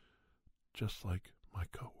just like my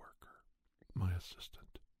coworker, my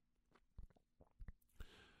assistant.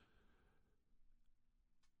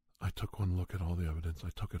 I took one look at all the evidence. I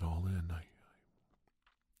took it all in. I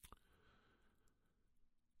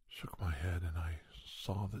shook my head and I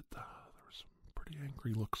saw that there were some pretty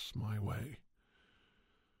angry looks my way.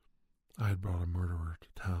 I had brought a murderer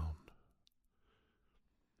to town.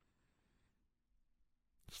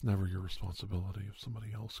 It's never your responsibility if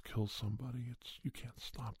somebody else kills somebody. You can't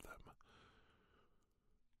stop them.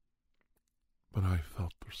 But I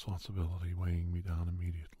felt the responsibility weighing me down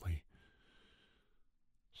immediately.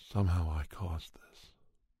 Somehow I caused this.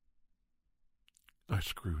 I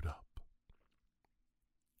screwed up.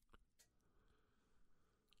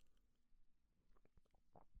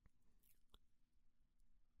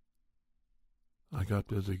 I got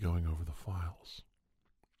busy going over the files,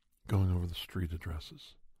 going over the street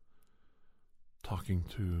addresses, talking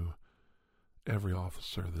to every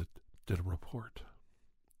officer that did a report,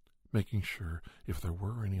 making sure if there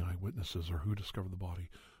were any eyewitnesses or who discovered the body,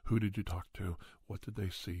 who did you talk to, what did they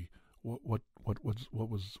see, what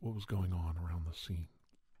was going on around the scene.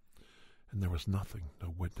 And there was nothing,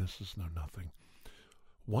 no witnesses, no nothing.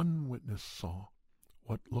 One witness saw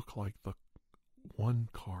what looked like the one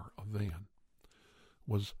car, a van,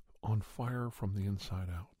 was on fire from the inside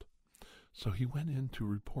out. So he went in to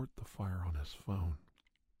report the fire on his phone.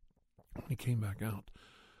 When he came back out,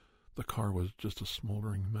 the car was just a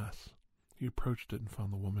smoldering mess. He approached it and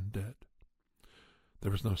found the woman dead.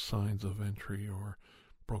 There was no signs of entry or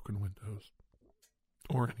broken windows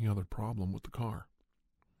or any other problem with the car.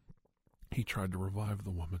 He tried to revive the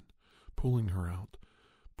woman, pulling her out,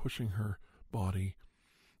 pushing her body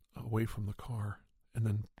away from the car, and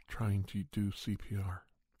then trying to do CPR.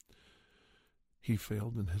 He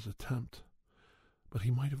failed in his attempt, but he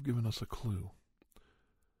might have given us a clue.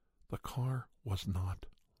 The car was not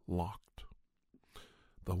locked.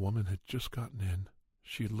 The woman had just gotten in.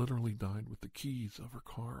 She had literally died with the keys of her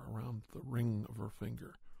car around the ring of her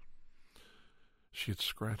finger. She had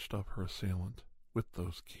scratched up her assailant with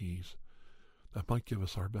those keys. That might give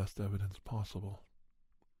us our best evidence possible.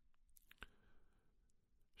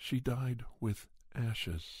 She died with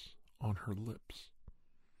ashes on her lips,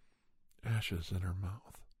 ashes in her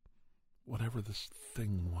mouth. Whatever this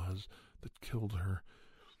thing was that killed her,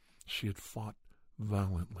 she had fought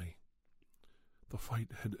valiantly. The fight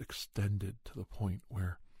had extended to the point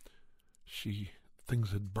where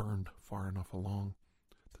things had burned far enough along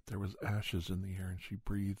that there was ashes in the air and she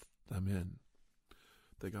breathed them in.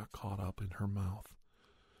 They got caught up in her mouth,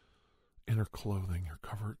 in her clothing,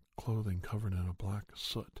 clothing covered in a black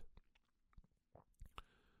soot.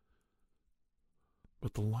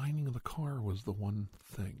 But the lining of the car was the one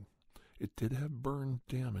thing. It did have burn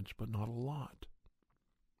damage, but not a lot.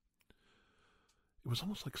 It was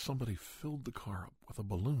almost like somebody filled the car up with a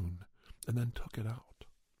balloon and then took it out.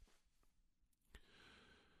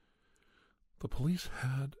 The police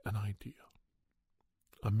had an idea.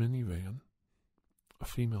 A minivan, a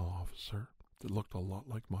female officer that looked a lot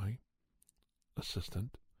like my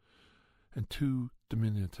assistant, and two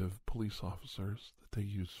diminutive police officers that they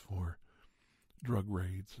used for drug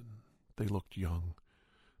raids, and they looked young.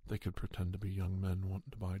 They could pretend to be young men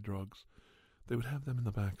wanting to buy drugs. They would have them in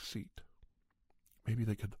the back seat. Maybe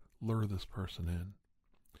they could lure this person in.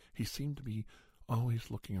 He seemed to be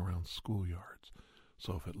always looking around schoolyards,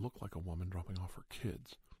 so if it looked like a woman dropping off her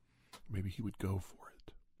kids, maybe he would go for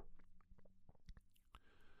it.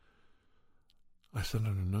 I said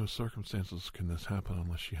under no circumstances can this happen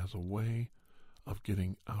unless she has a way of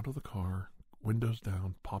getting out of the car, windows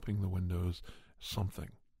down, popping the windows, something.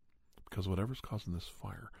 Because whatever's causing this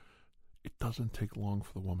fire, it doesn't take long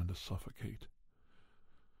for the woman to suffocate.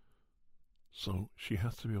 So she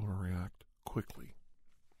has to be able to react quickly.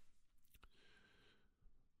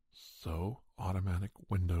 So automatic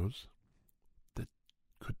windows that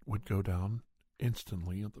would go down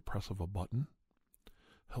instantly at the press of a button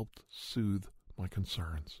helped soothe my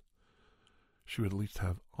concerns. She would at least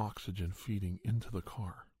have oxygen feeding into the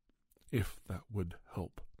car, if that would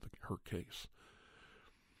help her case.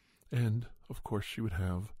 And, of course, she would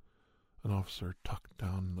have an officer tucked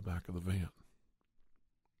down in the back of the van,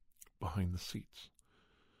 behind the seats.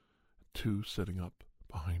 2 sitting up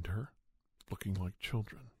behind her, looking like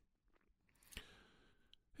children.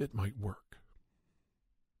 It might work.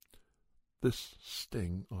 This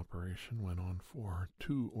sting operation went on for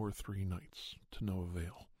 2 or 3 nights, to no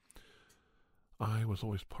avail. I was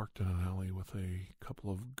always parked in an alley with a couple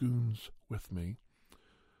of goons with me,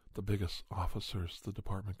 the biggest officers the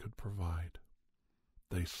department could provide.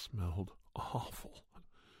 They smelled awful.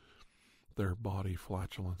 Their body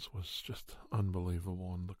flatulence was just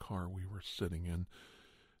unbelievable in the car we were sitting in.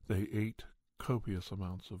 They ate copious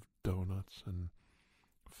amounts of donuts and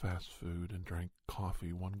fast food and drank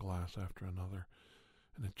coffee, 1 glass after another,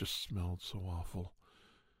 and it just smelled so awful.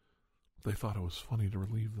 They thought it was funny to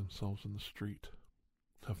relieve themselves in the street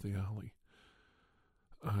of the alley.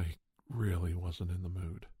 I really wasn't in the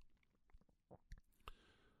mood.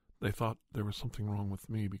 They thought there was something wrong with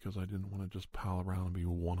me because I didn't want to just pal around and be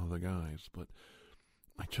one of the guys, but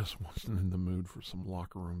I just wasn't in the mood for some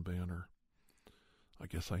locker room banter. I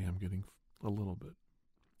guess I am getting a little bit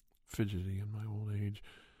fidgety in my old age.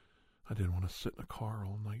 I didn't want to sit in a car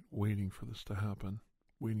all night waiting for this to happen,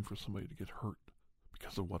 waiting for somebody to get hurt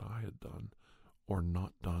because of what I had done or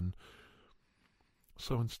not done.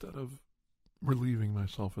 So instead of relieving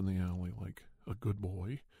myself in the alley like a good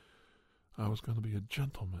boy, I was going to be a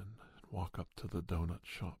gentleman and walk up to the donut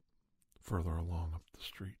shop further along up the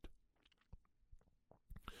street.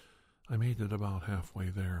 I made it about halfway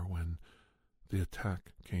there when the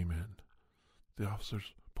attack came in. The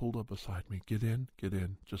officers pulled up beside me. Get in,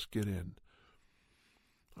 just get in.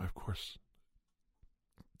 I, of course,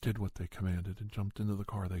 did what they commanded and jumped into the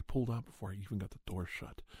car. They pulled out before I even got the door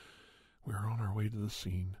shut. We were on our way to the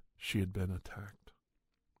scene. She had been attacked.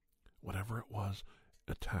 Whatever it was,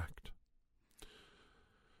 attacked.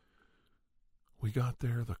 We got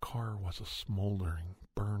there. The car was a smoldering,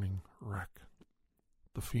 burning wreck.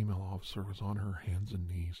 The female officer was on her hands and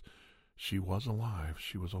knees. She was alive.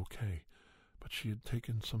 She was okay. But she had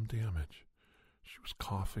taken some damage. She was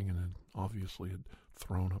coughing and obviously had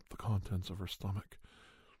thrown up the contents of her stomach.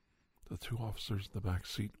 The 2 officers in the back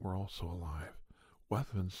seat were also alive,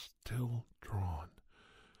 weapons still drawn.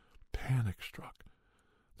 Panic struck.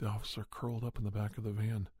 The officer curled up in the back of the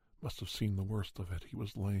van must have seen the worst of it. He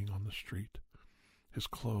was laying on the street, his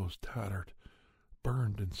clothes tattered,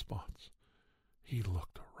 burned in spots. He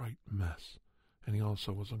looked a right mess, and he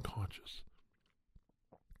also was unconscious.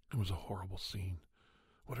 It was a horrible scene.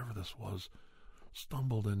 Whatever this was,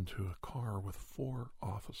 stumbled into a car with 4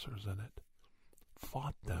 officers in it,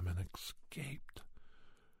 fought them and escaped.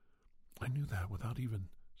 I knew that without even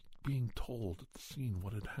being told at the scene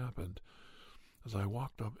what had happened. As I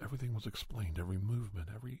walked up, everything was explained, every movement,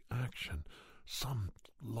 every action. Some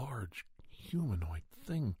large humanoid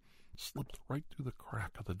thing slipped right through the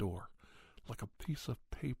crack of the door, like a piece of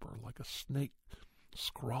paper, like a snake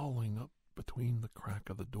scrawling up between the crack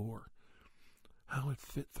of the door. How it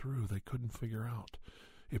fit through, they couldn't figure out.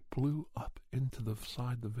 It blew up into the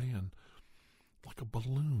side of the van like a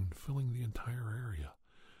balloon, filling the entire area.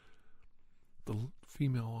 The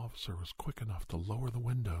female officer was quick enough to lower the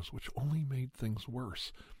windows, which only made things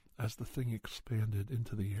worse. As the thing expanded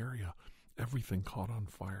into the area, everything caught on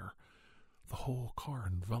fire. The whole car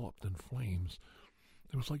enveloped in flames.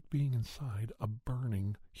 It was like being inside a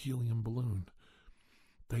burning helium balloon.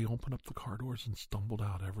 They opened up the car doors and stumbled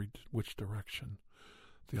out every which direction.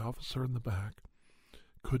 The officer in the back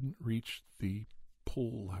couldn't reach the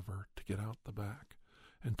pull lever to get out the back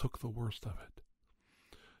and took the worst of it.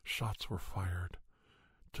 Shots were fired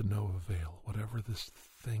to no avail. Whatever this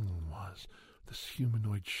thing was, this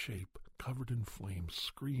humanoid shape covered in flames,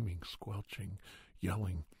 screaming, squelching,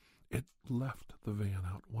 yelling, it left the van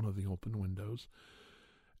out one of the open windows,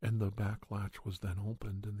 and the back latch was then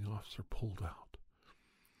opened and the officer pulled out.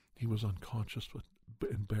 He was unconscious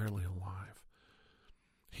and barely alive.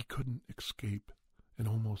 He couldn't escape and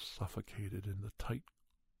almost suffocated in the tight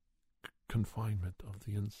confinement of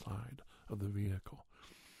the inside of the vehicle.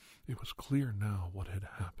 It was clear now what had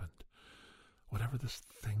happened. Whatever this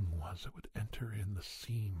thing was, it would enter in the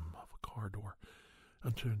seam of a car door,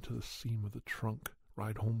 enter into the seam of the trunk,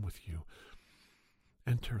 ride home with you,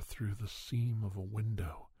 enter through the seam of a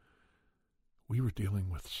window. We were dealing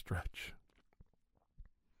with Stretch.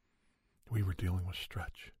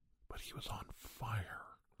 But he was on fire.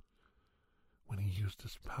 When he used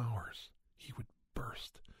his powers, he would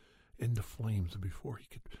burst into flames, and before he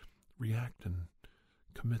could react and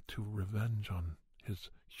commit to revenge on his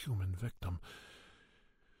human victim,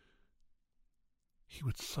 he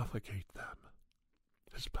would suffocate them.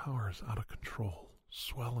 His powers out of control,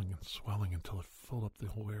 swelling and swelling until it filled up the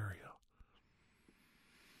whole area.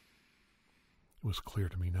 It was clear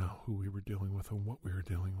to me now who we were dealing with and what we were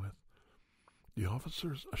dealing with. The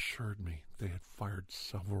officers assured me they had fired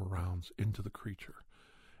several rounds into the creature,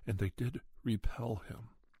 and they did repel him,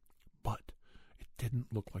 but it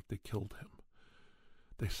didn't look like they killed him.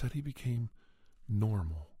 They said he became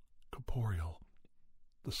normal, corporeal.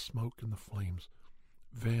 The smoke and the flames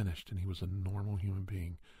vanished, and he was a normal human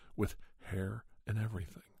being with hair and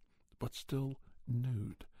everything, but still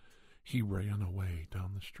nude. He ran away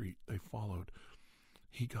down the street. They followed.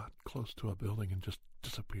 He got close to a building and just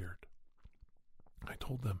disappeared. I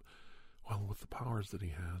told them, well, with the powers that he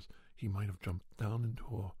has, he might have jumped down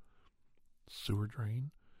into a sewer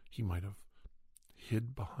drain. He might have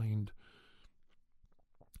hid behind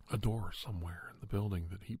a door somewhere in the building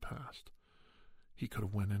that he passed. He could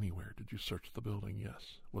have went anywhere. Did you search the building?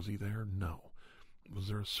 Yes. Was he there? No. Was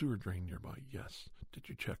there a sewer drain nearby? Yes. Did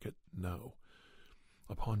you check it? No.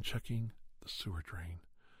 Upon checking the sewer drain,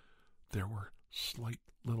 there were slight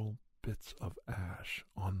little bits of ash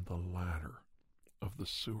on the ladder of the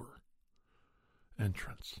sewer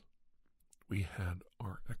entrance. We had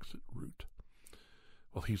our exit route.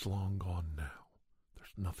 Well, he's long gone now.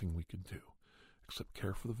 There's nothing we could do except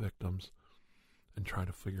care for the victims and try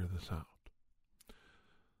to figure this out.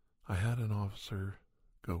 I had an officer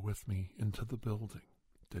go with me into the building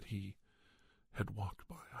that he had walked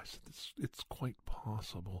by. I said, it's quite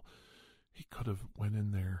possible he could have went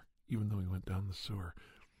in there even though he went down the sewer.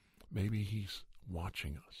 Maybe he's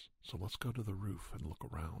watching us. So let's go to the roof and look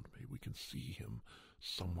around. Maybe we can see him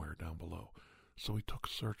somewhere down below. So we took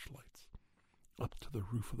searchlights up to the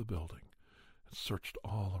roof of the building and searched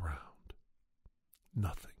all around.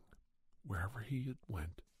 Nothing. Wherever he had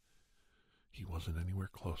went, he wasn't anywhere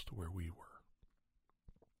close to where we were.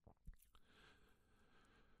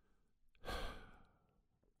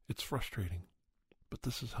 It's frustrating, but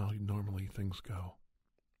this is how normally things go.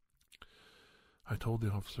 I told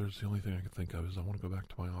the officers the only thing I could think of is I want to go back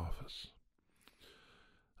to my office.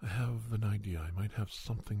 I have an idea. I might have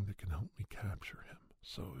something that can help me capture him.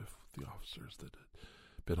 So if the officers that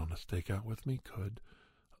had been on a stakeout with me could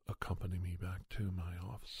accompany me back to my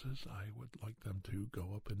offices, I would like them to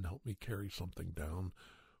go up and help me carry something down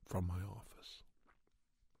from my office.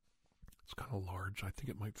 It's kind of large. I think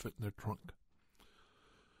it might fit in their trunk.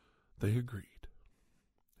 They agreed,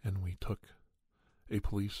 and we took a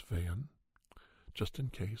police van just in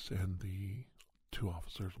case, and the two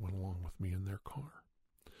officers went along with me in their car.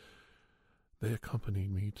 They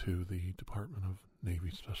accompanied me to the Department of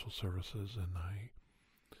Navy Special Services, and I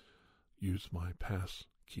used my pass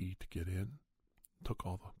key to get in, took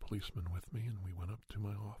all the policemen with me, and we went up to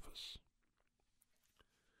my office.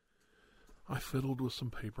 I fiddled with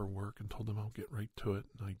some paperwork and told them I'll get right to it,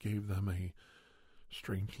 and I gave them a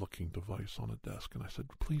strange-looking device on a desk, and I said,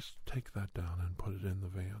 please take that down and put it in the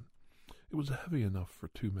van. It was heavy enough for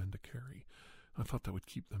two men to carry. I thought that would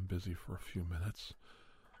keep them busy for a few minutes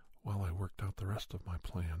while I worked out the rest of my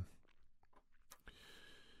plan.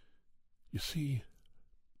 You see,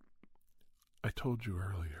 I told you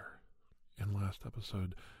earlier in last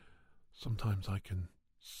episode, sometimes I can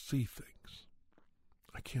see things.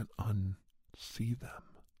 I can't unsee them.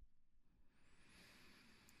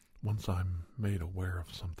 Once I'm made aware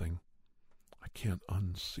of something, I can't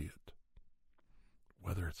unsee it.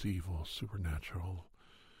 Whether it's evil, supernatural,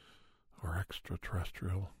 or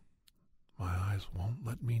extraterrestrial, my eyes won't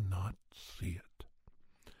let me not see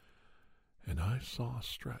it. And I saw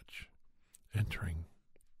Stretch entering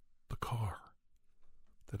the car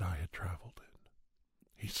that I had traveled in.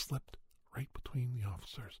 He slipped right between the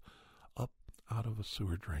officers, up out of a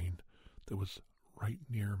sewer drain that was right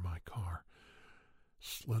near my car,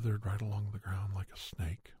 slithered right along the ground like a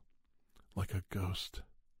snake, like a ghost,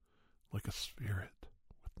 like a spirit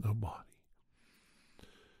with no body.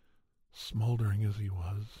 Smoldering as he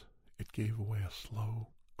was, it gave away a slow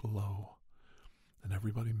glow and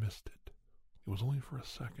everybody missed it. It was only for a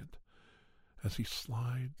second. As he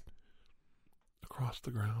slid across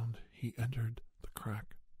the ground, he entered the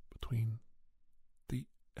crack between the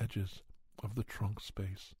edges of the trunk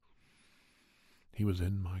space. He was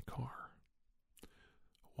in my car.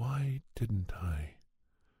 Why didn't I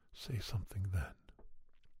say something then?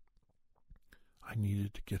 I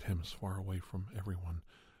needed to get him as far away from everyone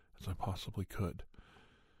as I possibly could.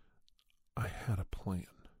 I had a plan.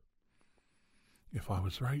 If I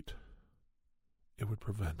was right, it would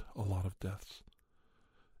prevent a lot of deaths,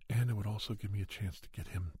 and it would also give me a chance to get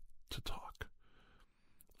him to talk.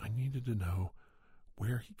 I needed to know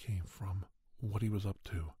where he came from, what he was up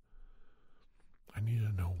to. I needed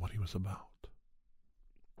to know what he was about.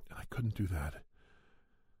 And I couldn't do that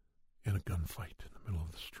in a gunfight in the middle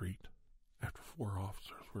of the street after 4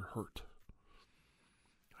 officers were hurt.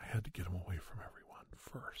 I had to get him away from everyone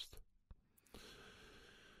first.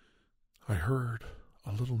 I heard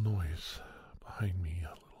a little noise behind me,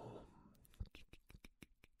 a little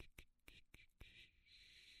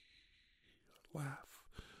laugh,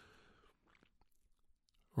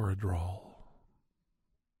 or a drawl,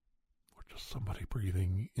 or just somebody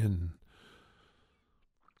breathing in,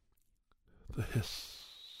 the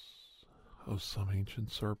hiss of some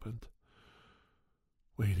ancient serpent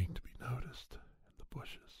waiting to be noticed in the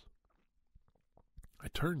bushes. I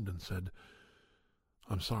turned and said,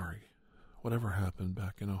 "I'm sorry. Whatever happened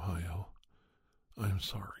back in Ohio, I'm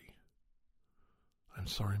sorry. I'm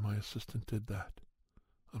sorry my assistant did that.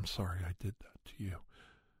 I'm sorry I did that to you.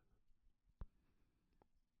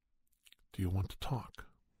 Do you want to talk?"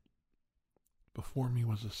 Before me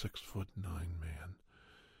was a 6'9" man,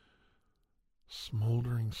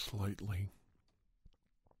 smoldering slightly,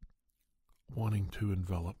 wanting to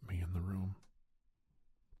envelop me in the room,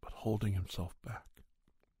 but holding himself back.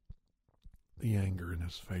 The anger in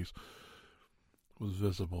his face was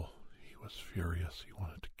visible. He was furious. He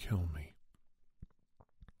wanted to kill me.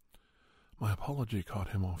 My apology caught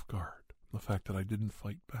him off guard. The fact that I didn't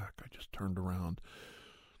fight back, I just turned around.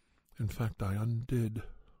 In fact, I undid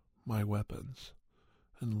my weapons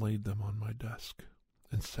and laid them on my desk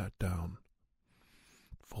and sat down,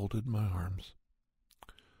 folded my arms.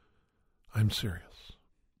 "I'm serious.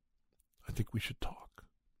 I think we should talk."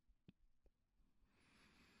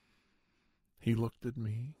 He looked at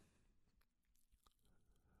me,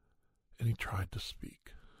 and he tried to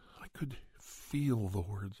speak. I could feel the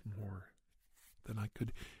words more than I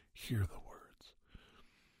could hear the words.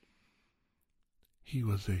 He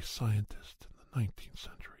was a scientist in the 19th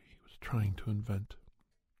century. He was trying to invent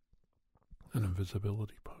an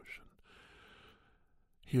invisibility potion.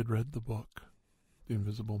 He had read the book, The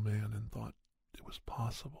Invisible Man, and thought it was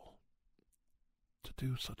possible to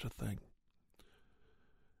do such a thing.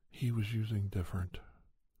 He was using different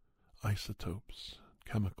isotopes,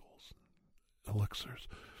 chemicals, elixirs,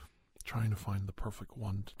 trying to find the perfect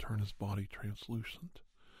one to turn his body translucent.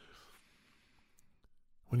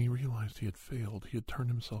 When he realized he had failed, he had turned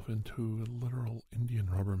himself into a literal Indian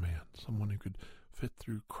rubber man, someone who could fit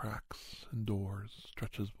through cracks and doors,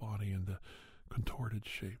 stretch his body into contorted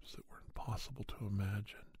shapes that were impossible to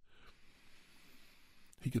imagine.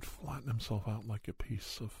 He could flatten himself out like a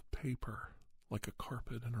piece of paper, like a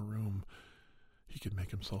carpet in a room. He could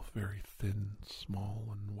make himself very thin, small,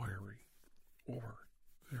 and wiry, or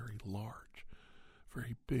very large,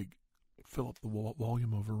 very big, fill up the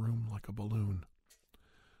volume of a room like a balloon.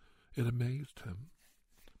 It amazed him,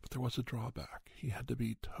 but there was a drawback. He had to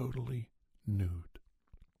be totally nude.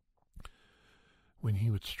 When he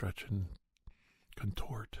would stretch and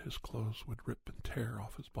contort, his clothes would rip and tear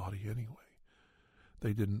off his body anyway.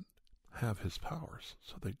 They didn't have his powers,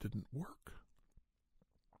 so they didn't work.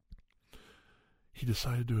 He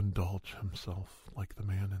decided to indulge himself like the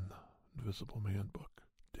man in the Invisible Man book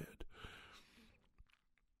did.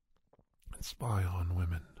 And spy on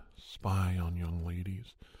women, spy on young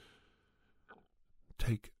ladies,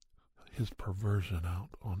 take his perversion out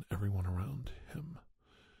on everyone around him.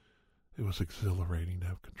 It was exhilarating to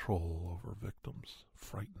have control over victims,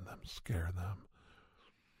 frighten them, scare them.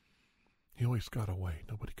 He always got away.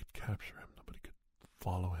 Nobody could capture him. Nobody could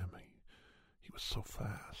follow him. He was so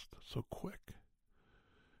fast, so quick.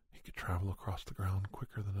 He could travel across the ground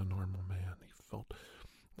quicker than a normal man. He felt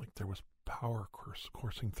like there was power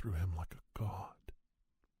coursing through him like a god.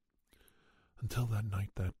 Until that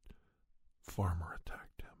night that farmer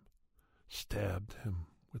attacked him, stabbed him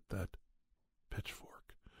with that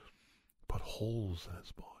pitchfork, put holes in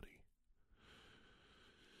his body.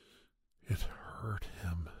 It hurt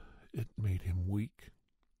him. It made him weak.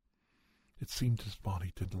 It seemed his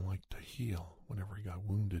body didn't like to heal. Whenever he got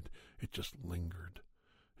wounded, it just lingered.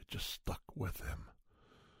 It just stuck with him.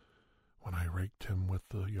 When I raked him with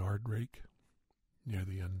the yard rake, near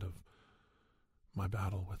the end of my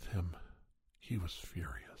battle with him, he was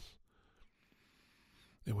furious.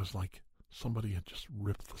 It was like somebody had just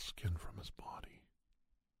ripped the skin from his body,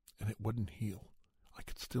 and it wouldn't heal. I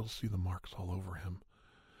could still see the marks all over him.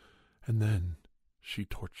 And then she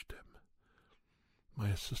torched him. My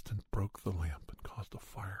assistant broke the lamp and caused a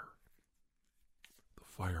fire. The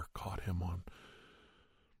fire caught him on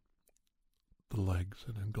the legs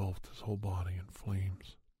and engulfed his whole body in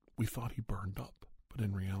flames. We thought he burned up, but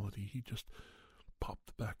in reality he just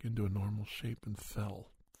popped back into a normal shape and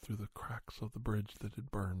fell through the cracks of the bridge that had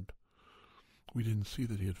burned. We didn't see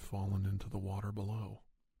that he had fallen into the water below,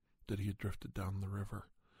 that he had drifted down the river,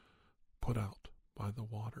 put out by the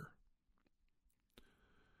water.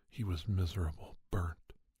 He was miserable,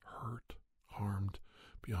 burnt, hurt, harmed,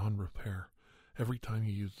 beyond repair. Every time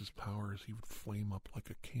he used his powers, he would flame up like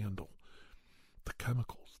a candle. The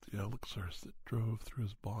chemicals, the elixirs that drove through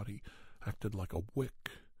his body, acted like a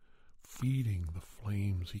wick, feeding the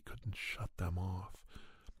flames. He couldn't shut them off.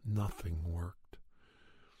 Nothing worked.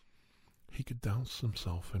 He could douse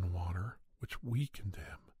himself in water, which weakened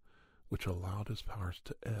him, which allowed his powers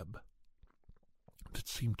to ebb. It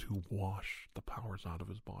seemed to wash the powers out of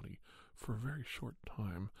his body for a very short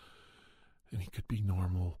time, and he could be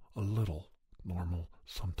normal, a little normal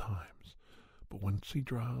sometimes. But once he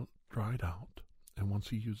dried out, and once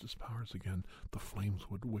he used his powers again, the flames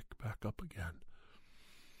would wick back up again.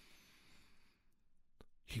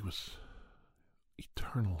 He was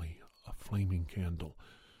eternally a flaming candle,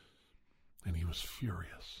 and he was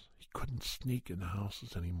furious. He couldn't sneak into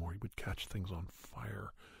houses anymore. He would catch things on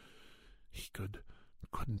fire. He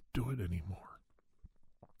couldn't do it anymore.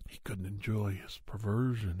 He couldn't enjoy his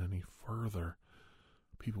perversion any further.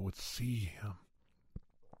 People would see him.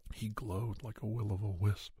 He glowed like a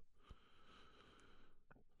will-o'-the-wisp,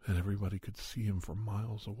 and everybody could see him from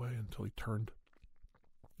miles away until he turned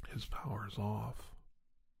his powers off,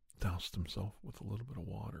 doused himself with a little bit of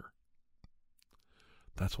water.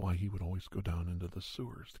 That's why he would always go down into the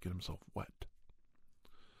sewers to get himself wet.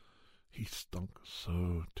 He stunk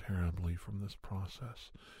so terribly from this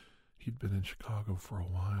process. He'd been in Chicago for a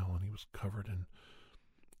while, and he was covered in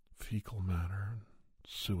fecal matter and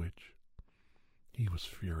sewage. He was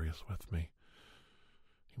furious with me.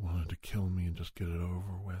 He wanted to kill me and just get it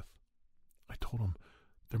over with. I told him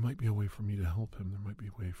there might be a way for me to help him. There might be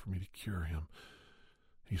a way for me to cure him.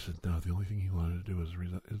 He said no, the only thing he wanted to do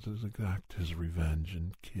is exact his revenge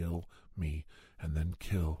and kill me, and then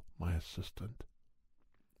kill my assistant.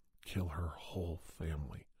 Kill her whole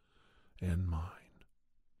family and mine.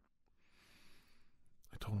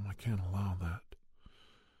 I told him I can't allow that.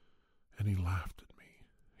 And he laughed at me.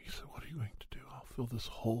 He said, what are you going to do? I'll fill this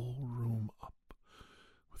whole room up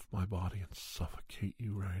with my body and suffocate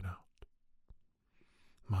you right out.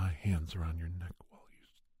 My hands around your neck while you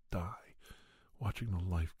die, watching the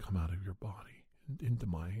life come out of your body and into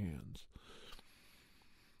my hands.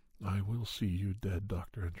 I will see you dead,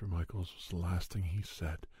 Dr. Andrew Michaels, was the last thing he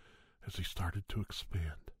said as he started to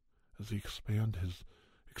expand, as he expanded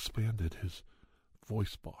his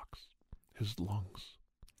voice box, his lungs.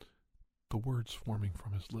 The words forming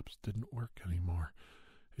from his lips didn't work anymore.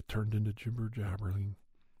 It turned into gibber-jabbering,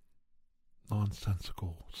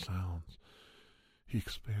 nonsensical sounds. He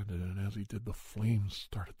expanded, and as he did, the flames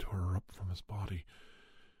started to erupt from his body.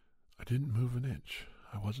 I didn't move an inch.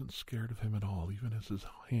 I wasn't scared of him at all, even as his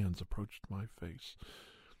hands approached my face.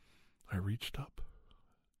 I reached up,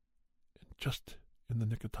 and just in the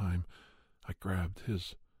nick of time, I grabbed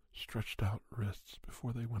his stretched-out wrists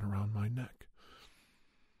before they went around my neck.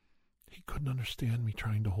 He couldn't understand me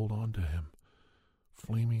trying to hold on to him,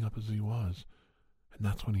 flaming up as he was, and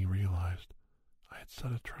that's when he realized I had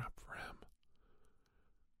set a trap for him.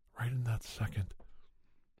 Right in that second,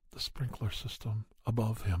 the sprinkler system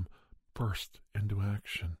above him burst into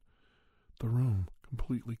action. The room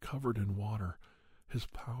completely covered in water, his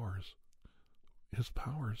powers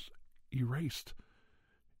erased.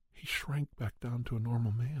 He shrank back down to a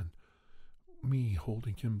normal man, me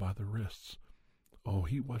holding him by the wrists. Oh,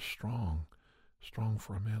 he was strong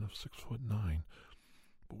for a man of 6'9",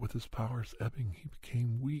 but with his powers ebbing, he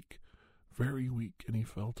became weak, very weak, and he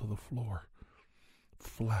fell to the floor,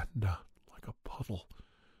 flattened out like a puddle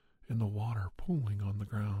in the water pooling on the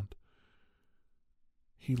ground.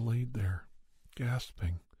 He laid there,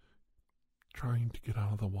 gasping, trying to get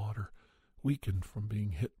out of the water, weakened from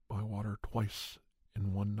being hit by water twice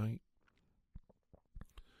in one night.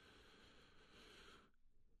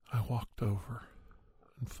 I walked over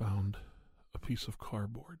and found a piece of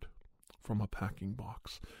cardboard from a packing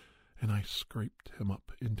box, and I scraped him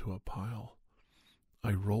up into a pile.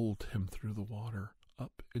 I rolled him through the water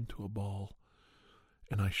up into a ball,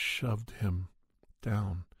 and I shoved him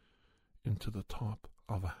down into the top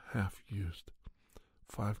of a half-used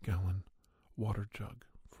 5-gallon water jug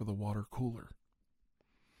for the water cooler.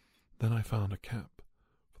 Then I found a cap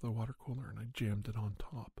for the water cooler, and I jammed it on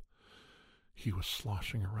top. He was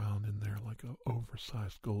sloshing around in there like an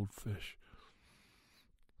oversized goldfish,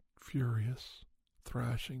 furious,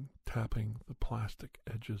 thrashing, tapping the plastic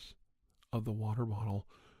edges of the water bottle,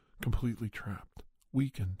 completely trapped,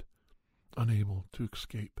 weakened, unable to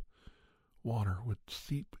escape. Water would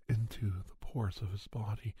seep into the pores of his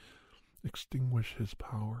body, extinguish his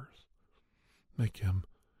powers, make him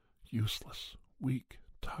useless, weak,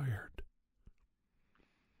 tired.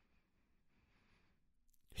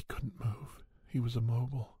 He couldn't move. He was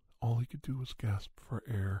immobile. All he could do was gasp for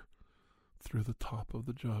air. Through the top of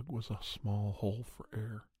the jug was a small hole for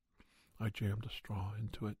air. I jammed a straw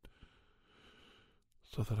into it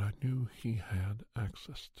so that I knew he had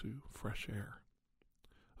access to fresh air.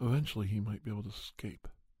 Eventually he might be able to escape,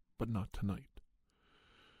 but not tonight.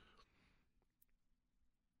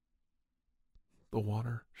 The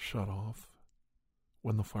water shut off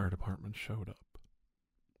when the fire department showed up.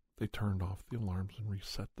 They turned off the alarms and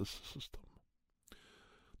reset the system.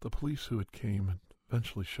 The police who had came and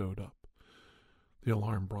eventually showed up. The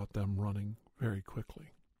alarm brought them running very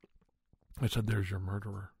quickly. I said, "There's your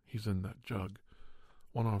murderer. He's in that jug."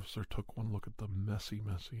 One officer took one look at the messy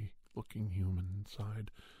looking human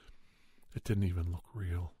inside. It didn't even look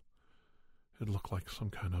real. It looked like some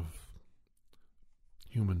kind of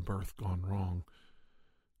human birth gone wrong.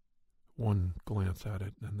 One glance at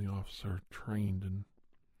it, and the officer, trained and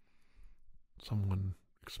someone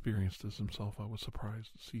experienced as himself, I was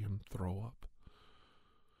surprised to see him throw up.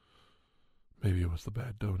 Maybe it was the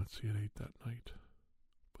bad donuts he had ate that night,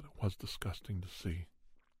 but it was disgusting to see.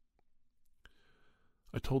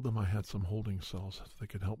 I told them I had some holding cells. If they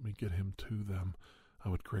could help me get him to them, I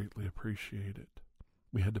would greatly appreciate it.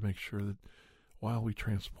 We had to make sure that while we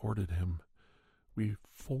transported him, we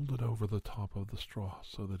folded over the top of the straw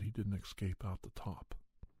so that he didn't escape out the top.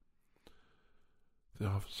 The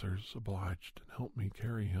officers obliged and helped me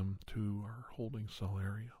carry him to our holding cell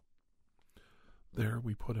area. There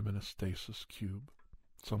we put him in a stasis cube,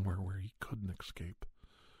 somewhere where he couldn't escape.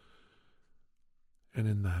 And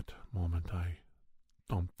in that moment I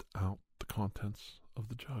dumped out the contents of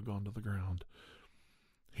the jug onto the ground.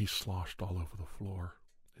 He sloshed all over the floor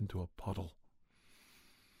into a puddle.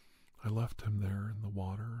 I left him there in the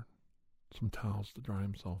water, some towels to dry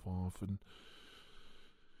himself off, and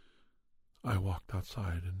I walked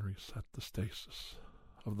outside and reset the stasis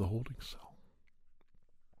of the holding cell.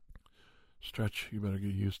 "Stretch, you better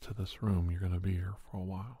get used to this room. You're going to be here for a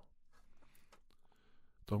while.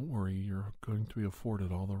 Don't worry, you're going to be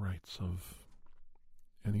afforded all the rights of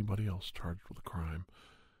anybody else charged with a crime.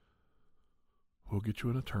 We'll get you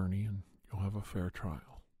an attorney and you'll have a fair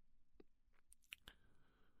trial.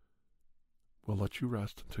 We'll let you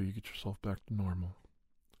rest until you get yourself back to normal.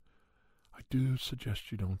 I do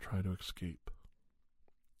suggest you don't try to escape.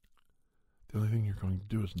 The only thing you're going to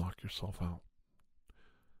do is knock yourself out.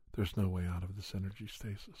 There's no way out of this energy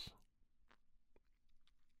stasis."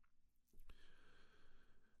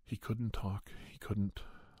 He couldn't talk. He couldn't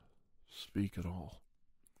speak at all.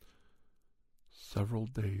 Several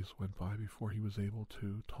days went by before he was able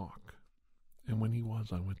to talk. And when he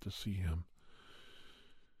was, I went to see him.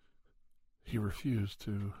 He refused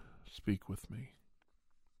to speak with me.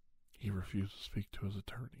 He refused to speak to his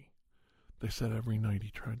attorney. They said every night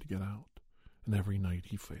he tried to get out, and every night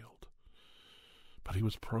he failed. But he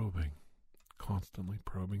was probing, constantly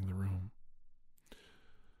probing the room.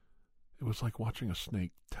 It was like watching a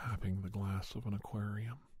snake tapping the glass of an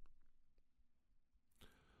aquarium.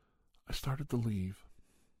 I started to leave,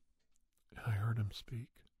 and I heard him speak.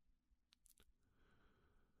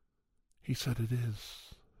 He said it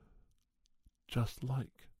is just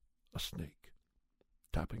like a snake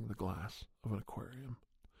tapping the glass of an aquarium.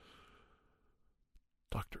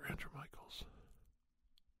 Dr. Andrew Michaels.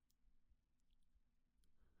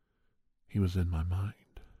 He was in my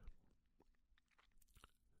mind.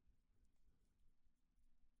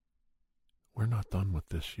 "We're not done with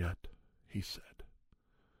this yet," he said.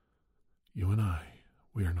 "You and I,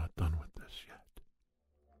 we are not done with this yet."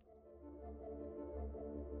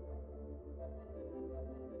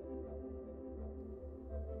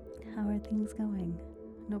 How are things going?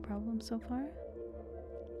 No problem so far?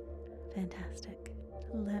 Fantastic.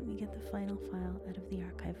 Let me get the final file out of the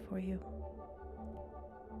archive for you.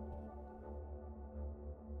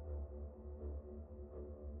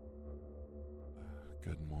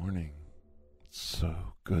 Good morning.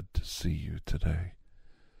 So good to see you today.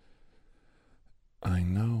 I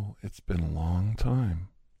know it's been a long time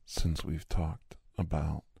since we've talked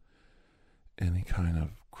about any kind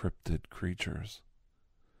of cryptid creatures.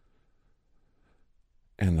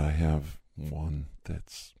 And I have one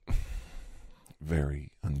that's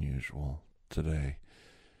very unusual today.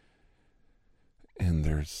 And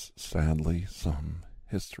there's sadly some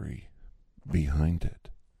history behind it.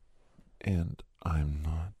 And I'm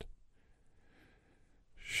not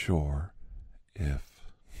sure if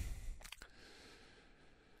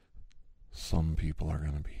some people are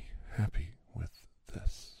going to be happy with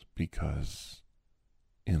this, because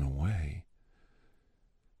in a way,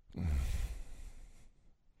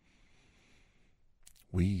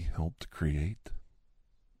 we helped create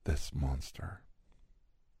this monster.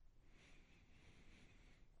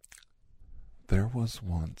 There was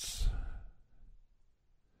once,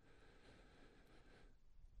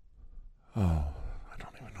 I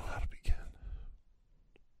don't even know how to begin.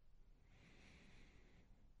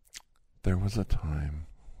 There was a time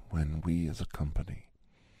when we as a company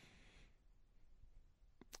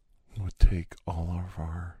would take all of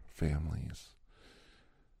our families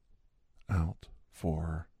out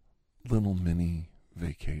for little mini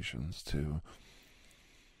vacations to,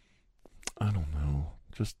 I don't know,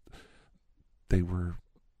 just, they were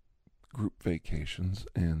group vacations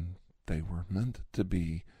and they were meant to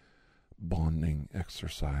be bonding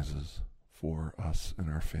exercises for us and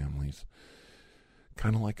our families.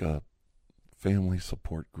 Kind of like a family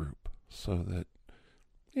support group, so that,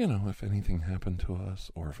 you know, if anything happened to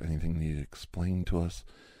us or if anything needed explained to us,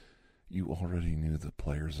 you already knew the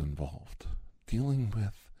players involved. Dealing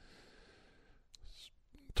with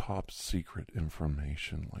top secret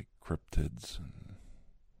information like cryptids and,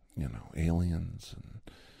 you know, aliens and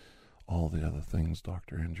all the other things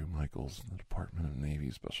Dr. Andrew Michaels and the Department of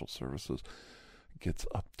Navy Special Services gets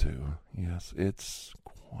up to. Yes, it's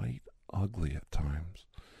quite ugly at times.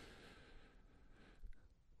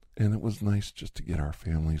 And it was nice just to get our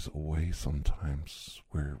families away sometimes,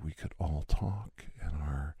 where we could all talk and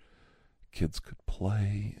our kids could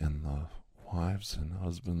play and the wives and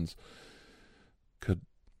husbands could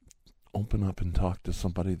open up and talk to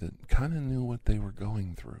somebody that kind of knew what they were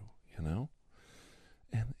going through, you know?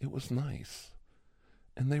 And it was nice.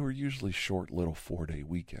 And they were usually short little 4-day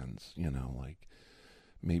weekends, you know, like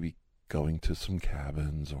maybe going to some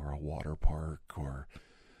cabins or a water park, or,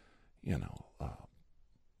 you know,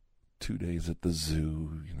 2 days at the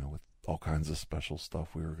zoo, you know, with all kinds of special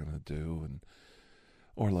stuff we were going to do, and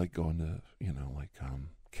or like going to, you know, like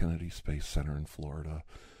Kennedy Space Center in Florida,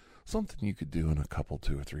 something you could do in a couple,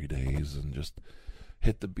 2 or 3 days, and just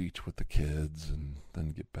hit the beach with the kids and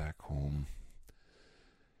then get back home.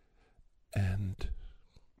 And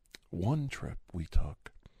one trip we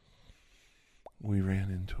took, we ran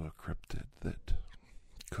into a cryptid that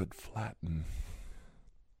could flatten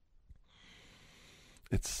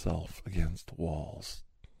itself against walls.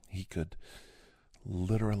 He could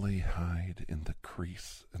literally hide in the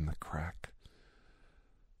crease, in the crack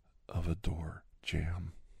of a door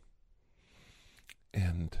jamb.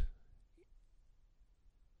 And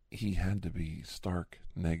he had to be stark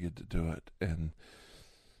naked to do it. And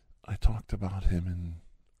I talked about him in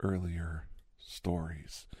earlier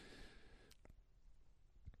stories.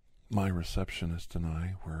 My receptionist and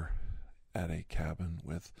I were at a cabin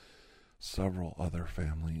with several other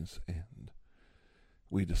families, and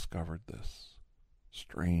we discovered this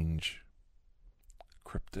strange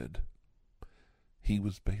cryptid. He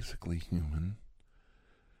was basically human,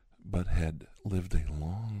 but had lived a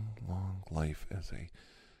long, long life as a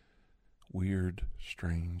weird,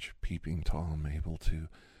 strange peeping Tom, able to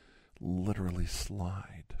literally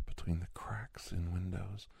slide between the cracks in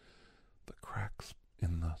windows, the cracks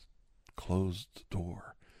in the closed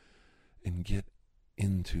door, and get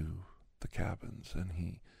into the cabins, and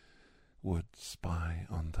he would spy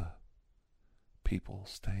on the people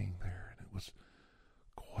staying there, and it was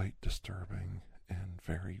quite disturbing and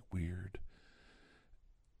very weird.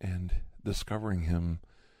 And discovering him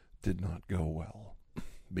did not go well,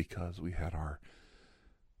 because we had our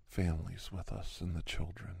families with us and the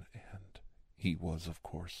children, and he was, of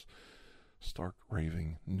course, stark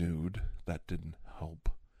raving nude. That didn't help.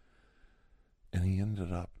 And he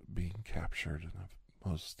ended up being captured in a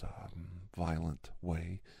most violent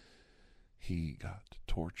way. He got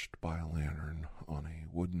torched by a lantern on a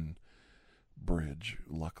wooden bridge.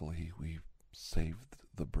 Luckily, we saved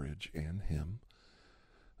the bridge and him,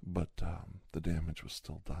 but the damage was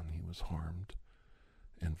still done. He was harmed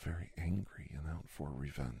and very angry and out for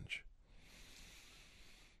revenge.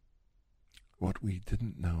 What we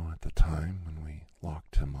didn't know at the time when we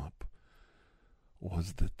locked him up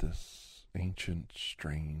was that this ancient,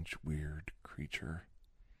 strange, weird creature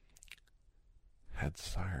had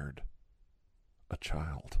sired a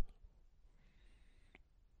child.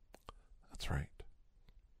 That's right.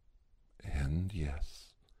 And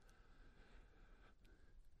yes,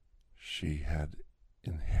 she had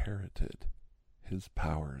inherited his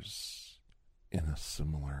powers in a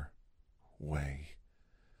similar way.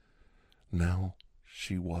 Now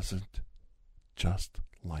she wasn't just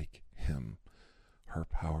like him. Her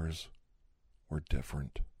powers were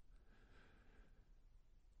different.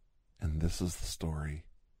 And this is the story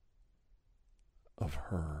of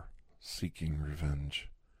her seeking revenge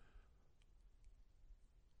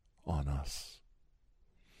on us.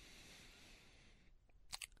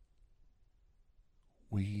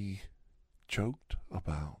 We joked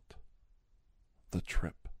about the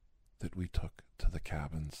trip that we took to the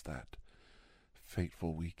cabins that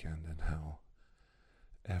fateful weekend and how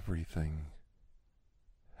everything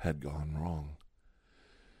had gone wrong.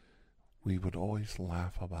 We would always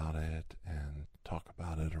laugh about it and talk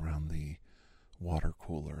about it around the water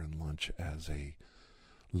cooler and lunch as a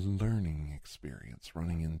learning experience,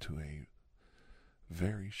 running into a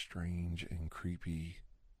very strange and creepy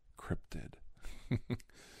cryptid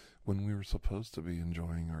when we were supposed to be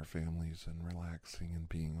enjoying our families and relaxing and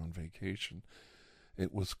being on vacation.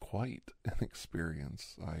 It was quite an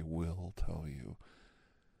experience, I will tell you.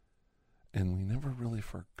 And we never really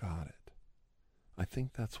forgot it. I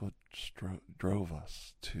think that's what drove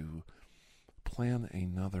us to plan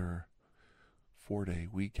another 4-day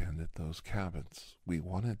weekend at those cabins. We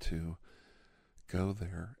wanted to go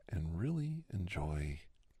there and really enjoy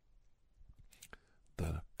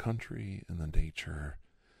the country and the nature,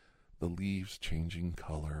 the leaves changing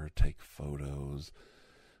color, take photos,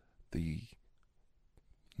 the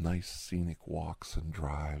nice scenic walks and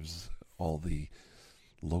drives, all the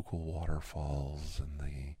local waterfalls and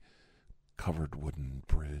the covered wooden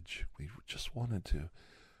bridge. We just wanted to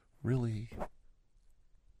really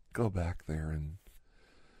go back there and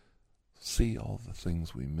see all the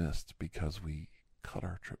things we missed because we cut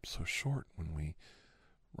our trip so short when we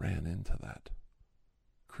ran into that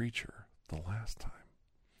creature the last time.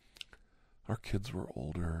 Our kids were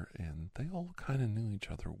older and they all kind of knew each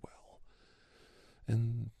other well.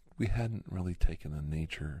 And we hadn't really taken a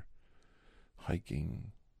nature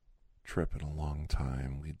hiking trip in a long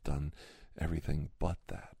time. We'd done everything but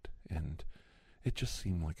that, and it just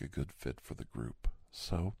seemed like a good fit for the group.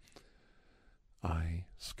 So I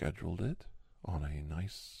scheduled it on a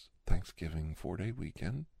nice Thanksgiving 4-day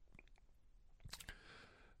weekend,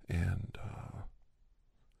 and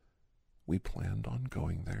we planned on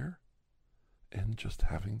going there and just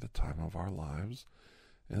having the time of our lives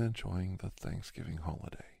and enjoying the Thanksgiving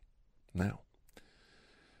holiday. Now,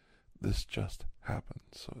 this just happened,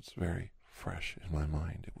 so it's very fresh in my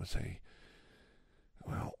mind. It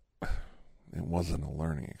wasn't a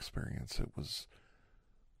learning experience. It was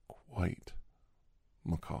quite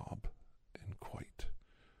macabre and quite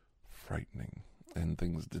frightening, and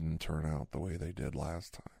things didn't turn out the way they did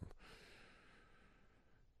last time.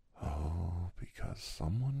 Oh, because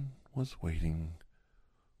someone was waiting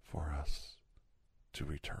for us to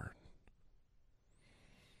return.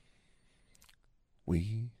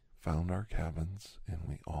 We found our cabins and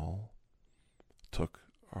we all took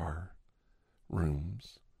our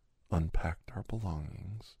rooms, unpacked our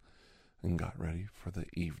belongings, and got ready for the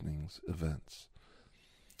evening's events.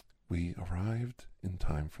 We arrived in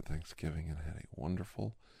time for Thanksgiving and had a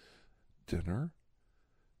wonderful dinner.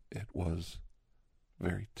 It was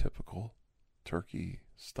very typical: turkey,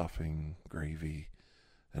 stuffing, gravy,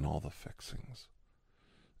 and all the fixings.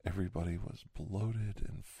 Everybody was bloated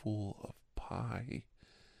and full of pie,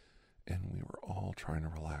 and we were all trying to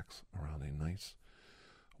relax around a nice,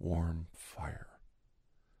 warm fire.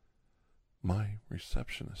 My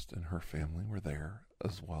receptionist and her family were there,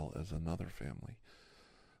 as well as another family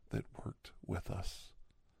that worked with us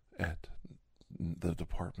at the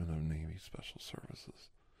Department of Navy Special Services.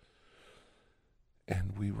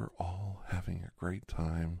 And we were all having a great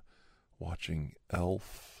time watching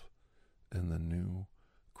Elf and the new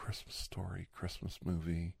Christmas Story Christmas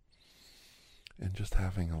movie and just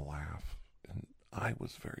having a laugh. And I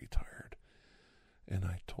was very tired, and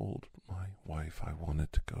I told my wife I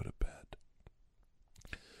wanted to go to bed.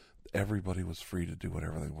 Everybody was free to do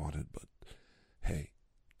whatever they wanted, but hey,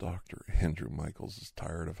 Dr. Andrew Michaels is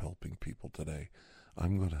tired of helping people today.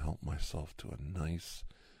 I'm going to help myself to a nice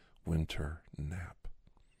winter nap.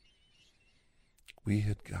 We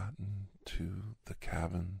had gotten to the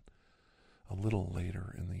cabin a little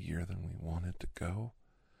later in the year than we wanted to go.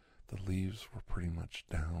 The leaves were pretty much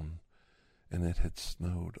down, and it had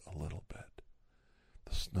snowed a little bit.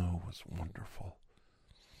 The snow was wonderful,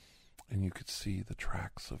 and you could see the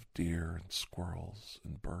tracks of deer and squirrels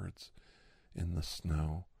and birds in the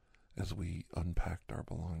snow as we unpacked our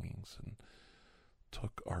belongings and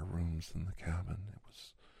took our rooms in the cabin. It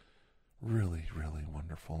was really, really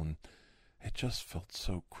wonderful, and it just felt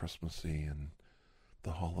so Christmassy and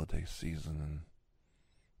the holiday season, and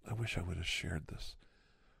I wish I would have shared this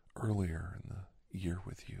earlier in the year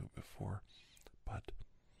with you before, but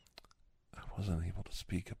I wasn't able to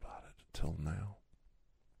speak about it until now.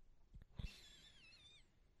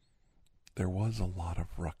 There was a lot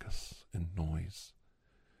of ruckus and noise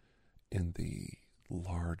in the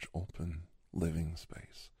large open living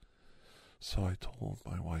space. So I told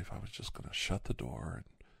my wife I was just going to shut the door and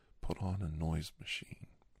put on a noise machine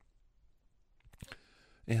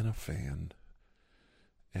and a fan,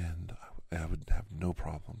 and I would have no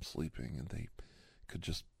problem sleeping, and they could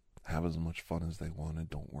just have as much fun as they wanted.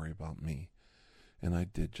 Don't worry about me. And I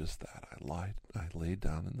did just that. I laid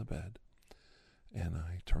down in the bed, and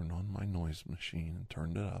I turned on my noise machine and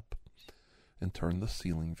turned it up and turned the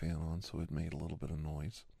ceiling fan on so it made a little bit of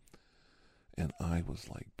noise. And I was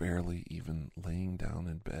like barely even laying down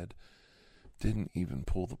in bed, didn't even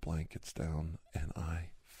pull the blankets down, and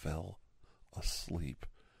I fell asleep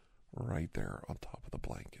right there on top of the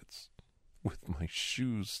blankets with my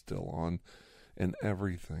shoes still on and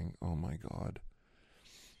everything. Oh my God.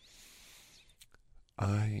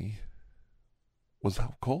 I was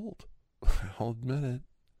out cold. I'll admit it.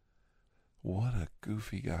 What a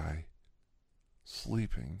goofy guy,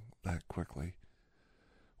 sleeping that quickly.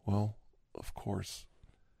 Well, of course,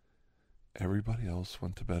 everybody else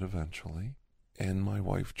went to bed eventually, and my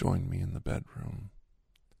wife joined me in the bedroom.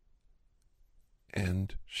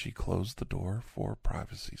 And she closed the door for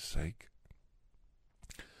privacy's sake.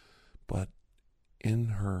 But in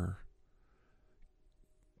her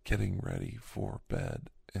getting ready for bed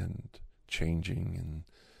and changing and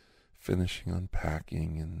finishing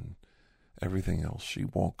unpacking and everything else, she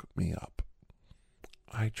woke me up.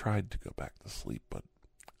 I tried to go back to sleep, but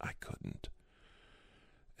I couldn't.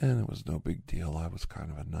 And it was no big deal. I was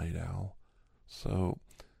kind of a night owl. So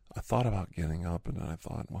I thought about getting up, and then I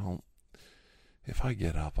thought, well, if I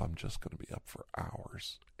get up, I'm just going to be up for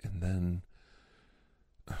hours. And then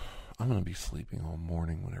I'm going to be sleeping all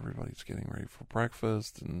morning when everybody's getting ready for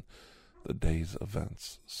breakfast and the day's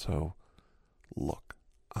events. So, look,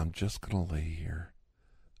 I'm just going to lay here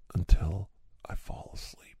until I fall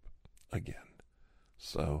asleep again.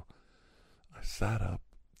 So I sat up,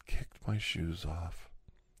 kicked my shoes off,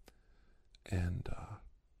 and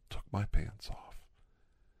took my pants off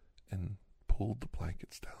and pulled the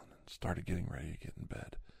blankets down and started getting ready to get in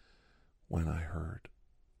bed when I heard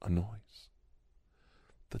a noise.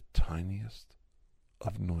 The tiniest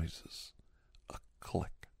of noises, a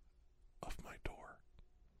click of my door.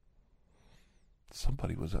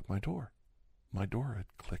 Somebody was at my door. My door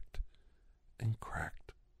had clicked and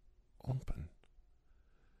cracked open.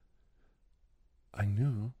 I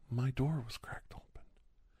knew my door was cracked open.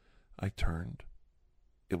 I turned.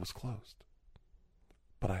 It was closed.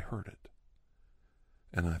 But I heard it.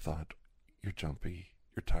 And I thought, you're jumpy,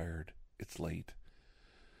 you're tired, it's late.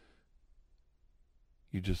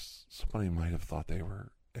 Somebody might have thought they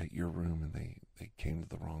were at your room and they came to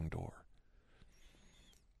the wrong door.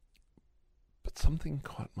 But something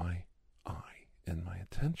caught my eye and my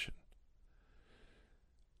attention.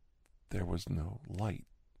 There was no light,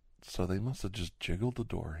 so they must have just jiggled the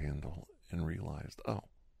door handle and realized, oh,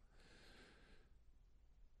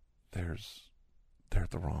 they're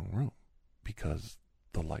at the wrong room, because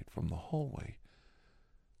the light from the hallway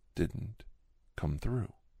didn't come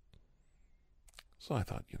through. So I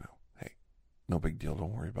thought, hey, no big deal,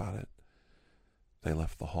 don't worry about it. They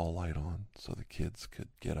left the hall light on so the kids could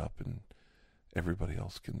get up and everybody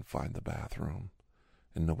else can find the bathroom,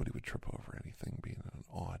 and nobody would trip over anything, being in an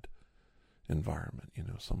odd environment,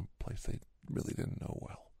 some place they really didn't know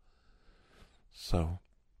well. So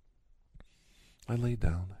I laid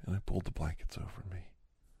down and I pulled the blankets over me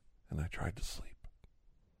and I tried to sleep.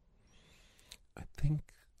 I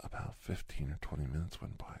think about 15 or 20 minutes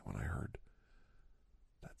went by when I heard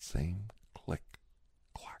that same click,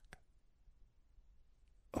 clack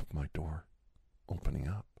of my door opening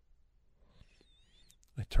up.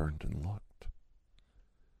 I turned and looked.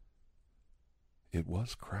 It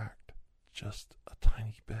was cracked, just a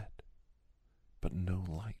tiny bit, but no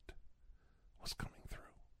light was coming through.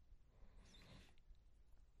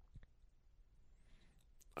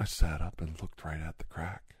 I sat up and looked right at the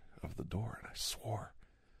crack of the door, and I swore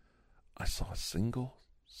I saw a single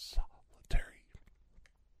solitary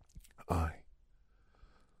eye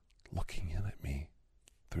looking in at me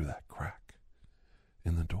through that crack.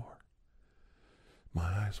 in the door. My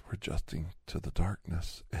eyes were adjusting to the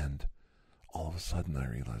darkness, and all of a sudden I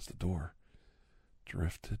realized the door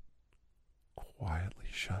drifted quietly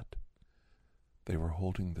shut. They were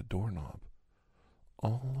holding the doorknob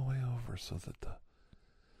all the way over so that the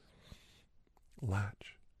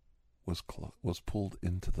latch was pulled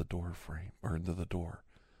into the door frame, or into the door,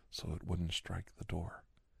 so it wouldn't strike the door.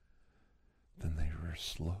 Then they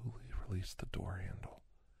slowly released the door handle.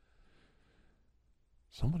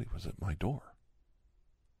 Somebody was at my door,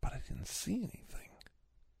 but I didn't see anything.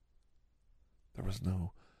 There was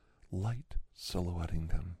no light silhouetting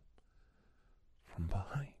them from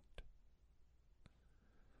behind.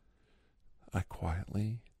 I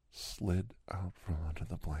quietly slid out from under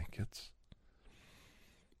the blankets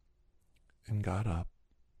and got up.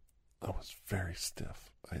 I was very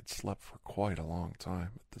stiff. I had slept for quite a long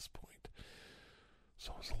time at this point,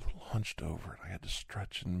 so I was a little hunched over and I had to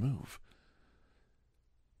stretch and move.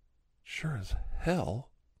 Sure as hell,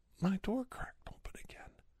 my door cracked open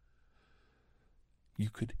again. You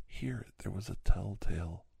could hear it. There was a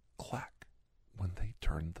telltale clack when they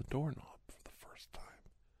turned the doorknob for the first time.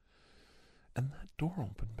 And that door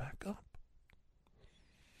opened back up.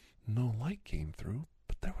 No light came through,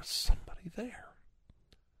 but there was somebody there.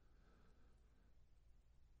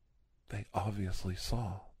 They obviously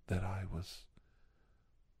saw that I was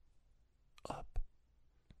up.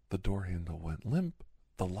 The door handle went limp.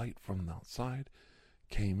 The light from the outside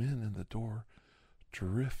came in and the door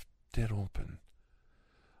drifted open.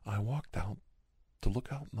 I walked out to look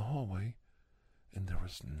out in the hallway, and there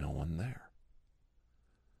was no one there.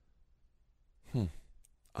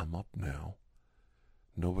 I'm up now.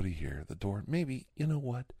 Nobody here. The door, maybe, you know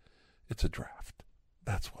what? It's a draft.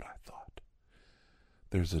 That's what I thought.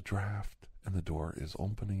 There's a draft, and the door is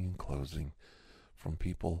opening and closing from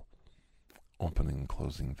people opening and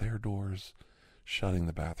closing their doors, shutting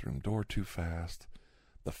the bathroom door too fast.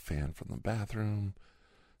 The fan from the bathroom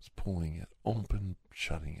is pulling it open,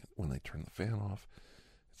 shutting it when they turn the fan off.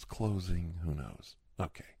 It's closing. Who knows?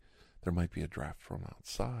 Okay. There might be a draft from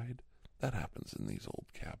outside. That happens in these old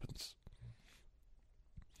cabins.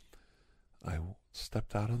 I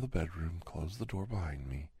stepped out of the bedroom, closed the door behind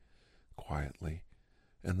me quietly,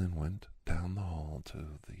 and then went down the hall to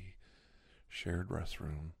the shared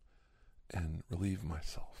restroom and relieved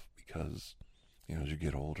myself because, as you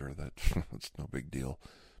get older, that it's no big deal.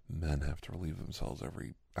 Men have to relieve themselves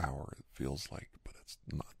every hour, it feels like, but it's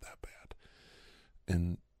not that bad.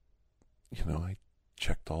 And, I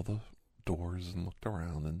checked all the doors and looked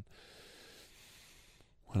around, and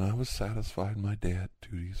when I was satisfied my dad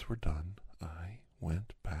duties were done, I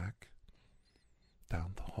went back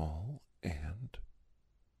down the hall and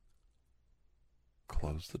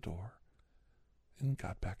closed the door and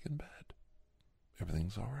got back in bed.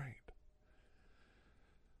 Everything's all right.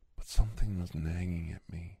 But something was nagging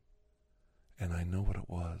at me, and I know what it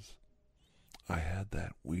was. I had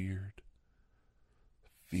that weird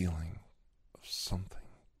feeling of something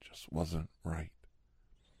just wasn't right.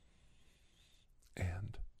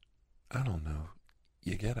 And I don't know,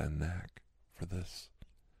 you get a knack for this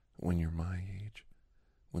when you're my age,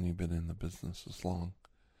 when you've been in the business as long.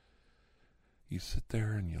 You sit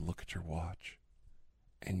there and you look at your watch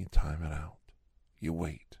and you time it out. You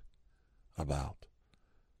wait about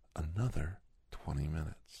another 20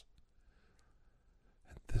 minutes.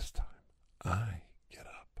 And this time I get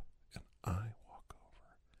up and I walk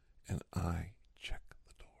over and I check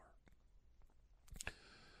the door.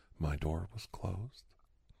 My door was closed.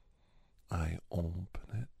 I open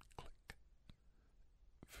it, click,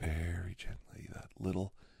 very gently, that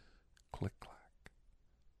little click-clack.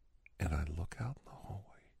 And I look out in the hallway.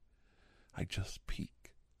 I just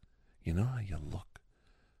peek. You know how you look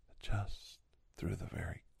just through the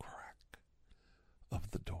very crack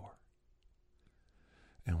of the door.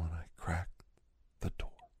 And when I crack the door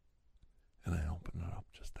and I open it up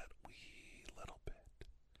just that wee little bit,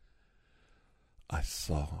 I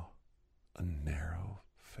saw a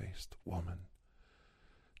narrow-faced woman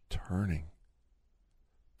turning,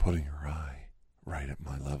 putting her eye right at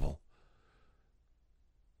my level.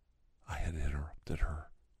 I had interrupted her.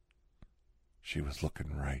 She was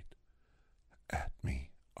looking right at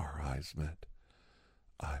me. Our eyes met.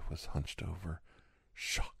 I was hunched over,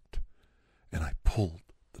 shocked, and I pulled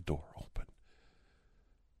the door open.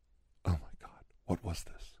 Oh my God, what was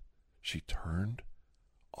this? She turned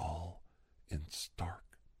all in stark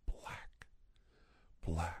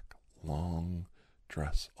black, long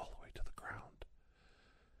dress all the way to the ground,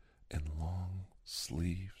 and long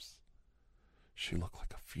sleeves. She looked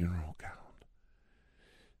like a funeral gown,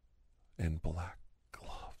 and black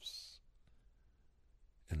gloves,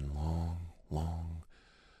 and long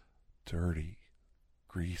dirty,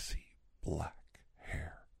 greasy, black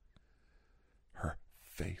hair. Her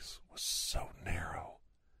face was so narrow,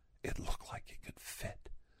 it looked like it could fit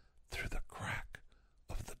through the crack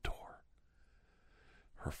of the door.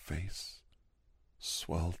 Her face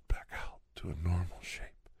swelled back out to a normal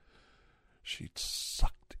shape. She'd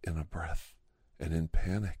sucked in a breath and in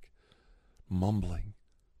panic, mumbling,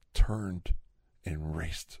 turned and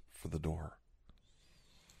raced for the door.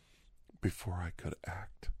 Before I could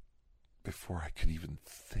act, before I could even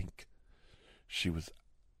think, she was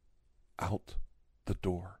out the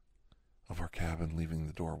door of our cabin, leaving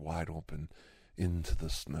the door wide open into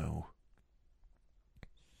the snow.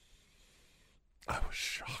 I was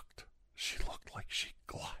shocked. She looked like she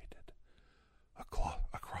glided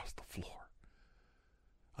across the floor.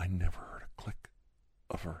 I never heard a click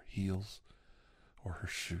of her heels or her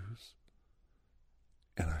shoes,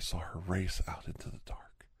 and I saw her race out into the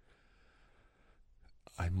dark.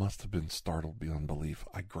 I must have been startled beyond belief.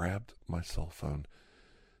 I grabbed my cell phone,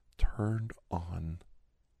 turned on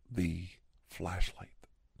the flashlight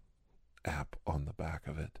app on the back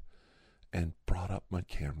of it, and brought up my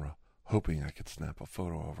camera, hoping I could snap a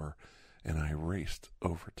photo of her, and I raced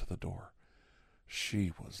over to the door.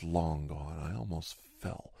 She was long gone. I almost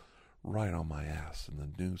fell right on my ass in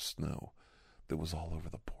the new snow that was all over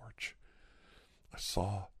the porch. I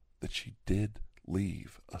saw that she did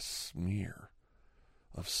leave a smear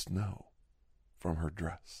of snow from her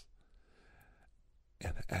dress,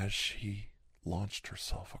 and as she launched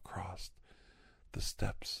herself across the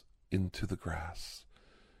steps into the grass,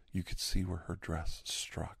 you could see where her dress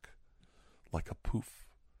struck like a poof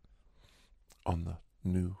on the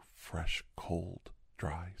new, fresh, cold,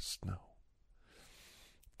 dry snow.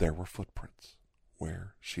 There were footprints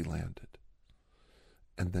where she landed,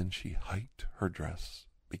 and then she hiked her dress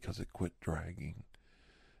because it quit dragging,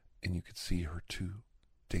 and you could see her two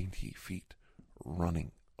dainty feet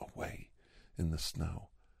running away in the snow.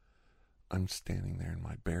 I'm standing there in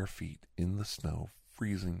my bare feet in the snow,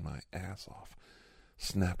 freezing my ass off,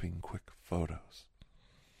 snapping quick photos,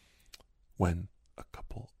 when a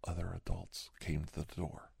couple other adults came to the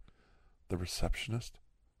door. The receptionist,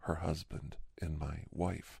 her husband, and my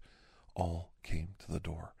wife all came to the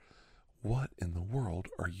door. "What in the world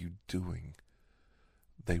are you doing?"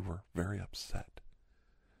 They were very upset.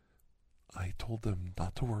 I told them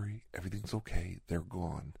not to worry, everything's okay, they're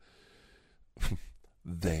gone.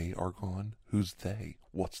 They are gone? Who's they?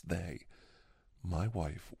 What's they? My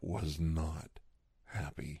wife was not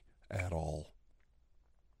happy at all.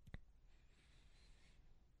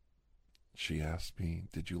 She asked me,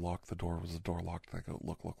 "Did you lock the door? Was the door locked?" And I go,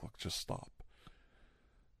 look, just stop.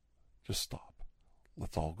 Just stop.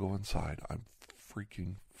 Let's all go inside. I'm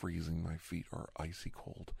freaking freezing. My feet are icy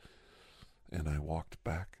cold. And I walked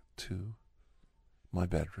back to my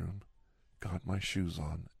bedroom, got my shoes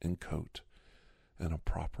on and coat, and a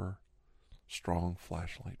proper, strong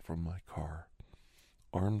flashlight from my car,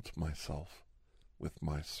 armed myself with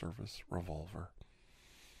my service revolver,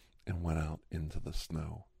 and went out into the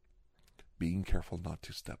snow, being careful not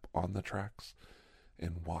to step on the tracks,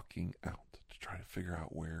 and walking out to try to figure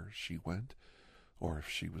out where she went or if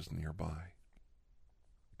she was nearby.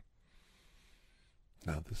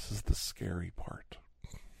 Now, this is the scary part,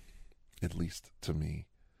 at least to me.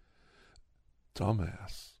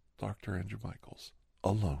 Dumbass Dr. Andrew Michaels,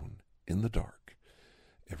 alone in the dark.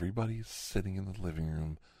 Everybody's sitting in the living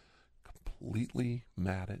room, completely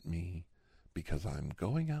mad at me because I'm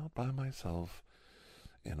going out by myself,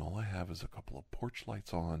 and all I have is a couple of porch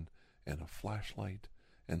lights on and a flashlight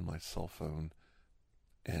and my cell phone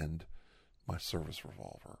and my service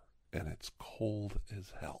revolver, and it's cold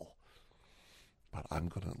as hell. But I'm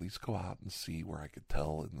going to at least go out and see where I could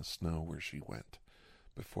tell in the snow where she went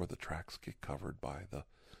before the tracks get covered by the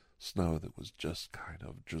snow that was just kind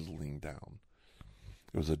of drizzling down.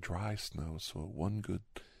 It was a dry snow, so one good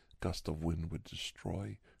gust of wind would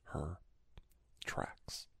destroy her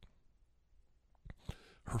tracks.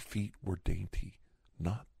 Her feet were dainty,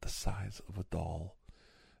 not the size of a doll,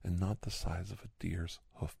 and not the size of a deer's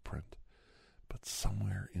hoof print, but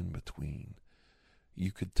somewhere in between.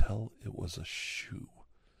 You could tell it was a shoe,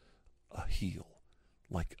 a heel,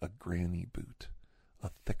 like a granny boot,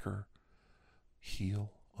 a thicker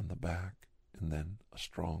heel on the back, and then a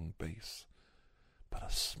strong base, but a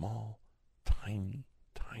small, tiny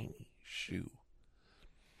shoe.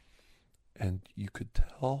 And you could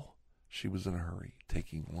tell she was in a hurry,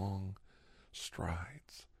 taking long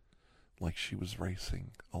strides, like she was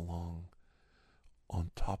racing along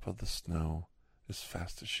on top of the snow as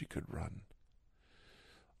fast as she could run.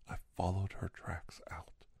 I followed her tracks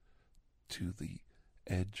out to the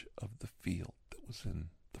edge of the field that was in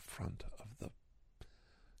the front of the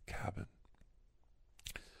cabin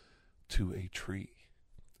to a tree.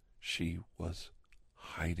 She was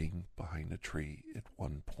hiding behind a tree at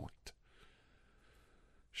one point.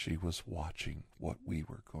 She was watching what we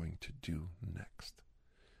were going to do next.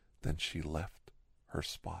 Then she left her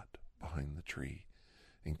spot behind the tree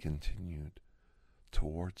and continued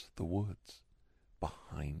towards the woods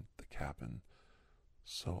behind the cabin.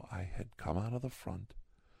 So I had come out of the front,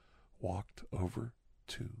 walked over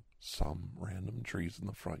to some random trees in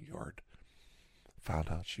the front yard, found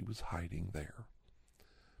out she was hiding there.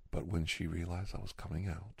 But when she realized I was coming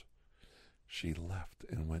out, she left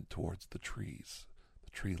and went towards the trees,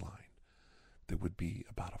 the tree line. That would be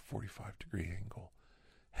about a 45-degree angle,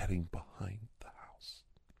 heading behind the house.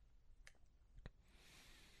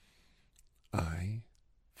 I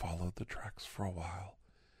followed the tracks for a while,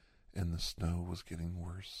 and the snow was getting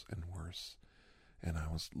worse and worse, and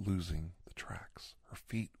I was losing the tracks. Her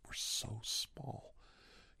feet were so small,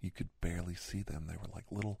 you could barely see them. They were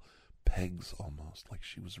like little pegs almost, like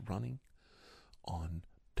she was running on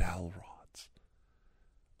dowel rods,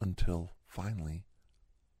 until finally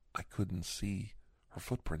I couldn't see her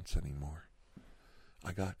footprints anymore.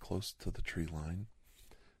 I got close to the tree line,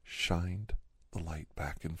 shined the light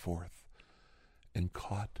back and forth, and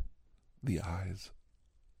caught the eyes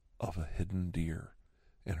of a hidden deer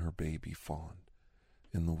and her baby fawn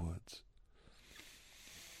in the woods.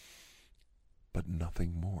 But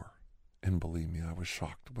nothing more. And believe me, I was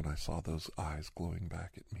shocked when I saw those eyes glowing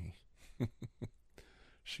back at me.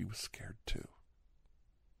 She was scared too.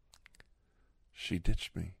 She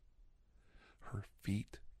ditched me. Her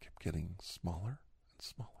feet kept getting smaller and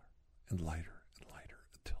smaller and lighter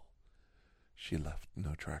until she left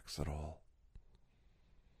no tracks at all.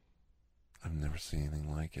 I've never seen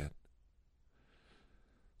anything like it.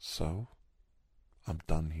 So, I'm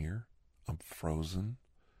done here. I'm frozen.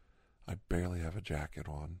 I barely have a jacket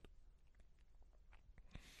on.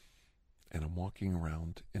 And I'm walking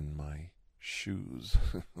around in my shoes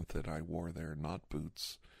that I wore there, not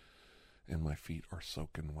boots. And my feet are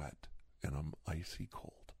soaking wet. And I'm icy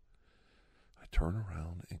cold. I turn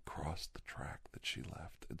around and cross the track that she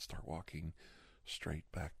left and start walking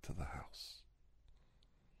straight back to the house.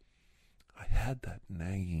 I had that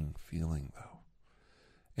nagging feeling, though.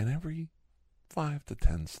 And every 5 to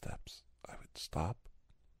 10 steps, I would stop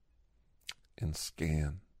and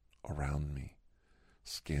scan around me.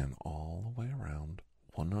 Scan all the way around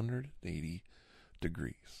 180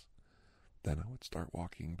 degrees. Then I would start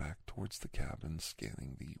walking back towards the cabin,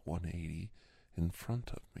 scanning the 180 in front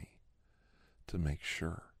of me to make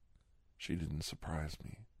sure she didn't surprise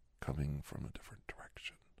me coming from a different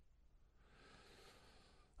direction.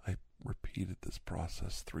 I repeated this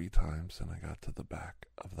process 3 times and I got to the back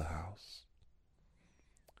of the house.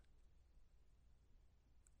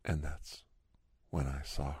 And that's when I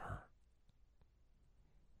saw her.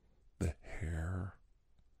 The hair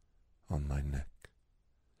on my neck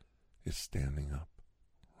is standing up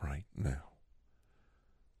right now.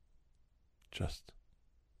 Just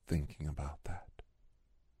thinking about that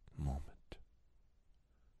moment.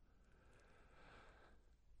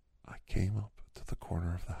 I came up to the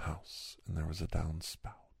corner of the house and there was a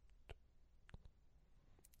downspout.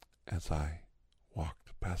 As I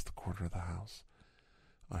walked past the corner of the house,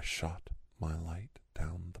 I shot my light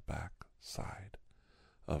down the back side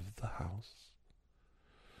of the house,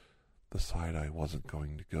 the side I wasn't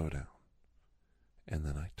going to go down. And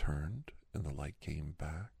then I turned and the light came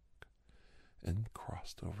back and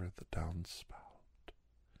crossed over the downspout,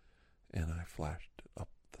 and I flashed it up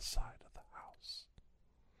the side of the house.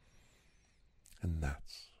 And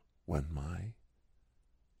that's when my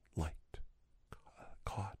light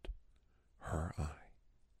caught her eye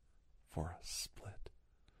for a split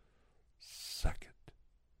second.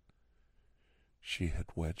 She had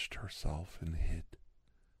wedged herself and hid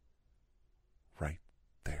right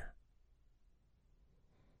there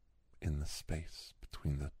in the space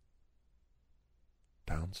between the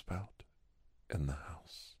downspout and the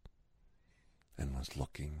house, and was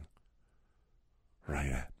looking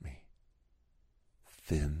right at me,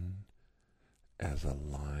 thin as a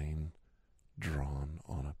line drawn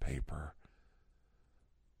on a paper,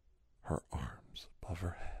 her arms above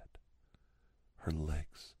her head, her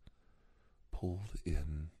legs pulled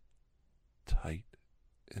in tight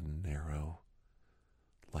and narrow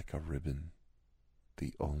like a ribbon.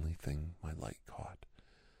 The only thing my light caught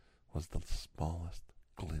was the smallest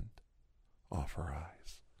glint off her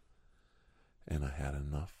eyes, and I had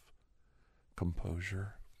enough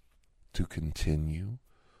composure to continue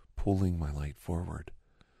pulling my light forward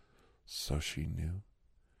so she knew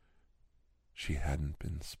she hadn't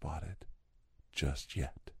been spotted just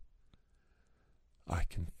yet. I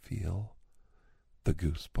can feel the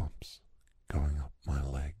goosebumps going up my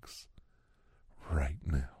legs right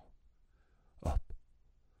now, up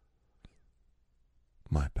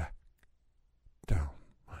my back, down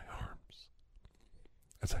my arms,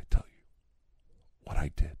 as I tell you what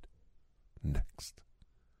I did next.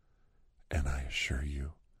 And I assure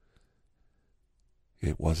you,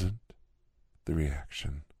 it wasn't the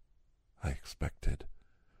reaction I expected,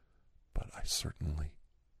 but I certainly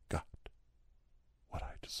got what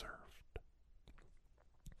I deserved.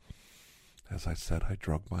 As I said, I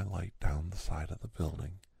drug my light down the side of the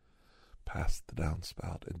building, past the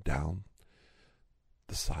downspout, and down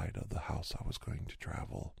the side of the house I was going to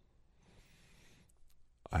travel.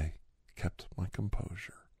 I kept my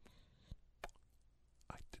composure.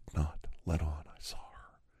 I did not let on I saw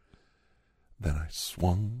her. Then I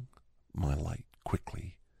swung my light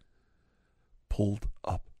quickly, pulled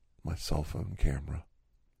up my cell phone camera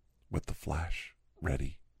with the flash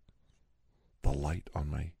ready, the light on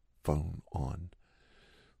my phone on,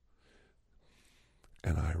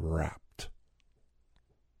 and I wrapped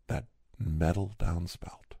that metal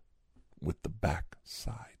downspout with the back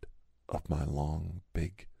side of my long,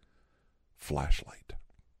 big flashlight.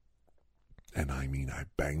 And I mean, I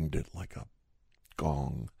banged it like a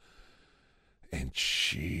gong, and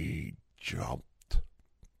she jumped.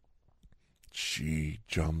 She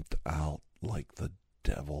jumped out like the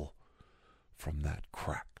devil from that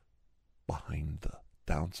crack behind the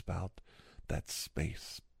downspout, that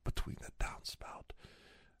space between the downspout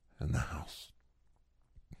and the house.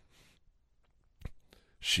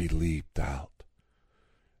 She leaped out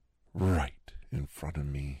right in front of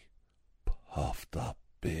me, puffed up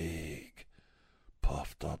big,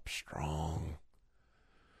 puffed up strong,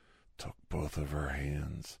 took both of her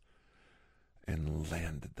hands and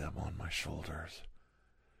landed them on my shoulders.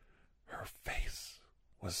 Her face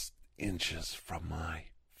was inches from my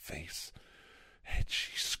face, and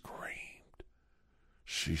she screamed.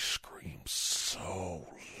 She screamed so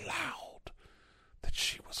loud that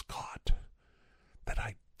she was caught, that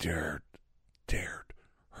I dared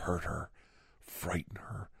hurt her, frighten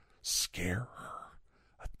her, scare her,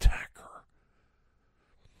 attack her.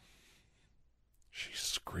 She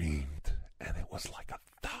screamed, and it was like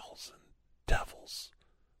 1,000 devils,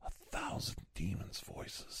 1,000 demons'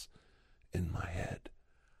 voices in my head.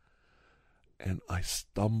 And I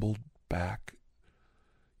stumbled back.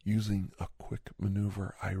 Using a quick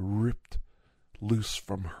maneuver, I ripped loose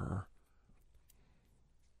from her.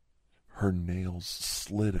 Her nails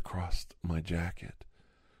slid across my jacket,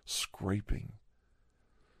 scraping,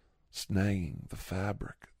 snagging the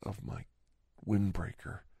fabric of my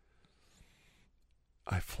windbreaker.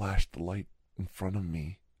 I flashed the light in front of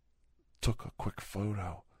me, took a quick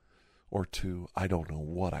photo or two. I don't know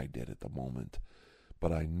what I did at the moment,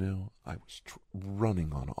 but I knew I was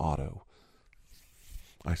running on auto.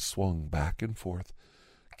 I swung back and forth.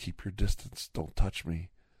 Keep your distance, don't touch me.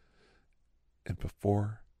 And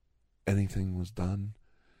before anything was done,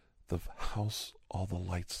 the house, all the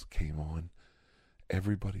lights came on.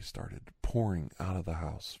 Everybody started pouring out of the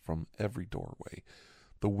house from every doorway.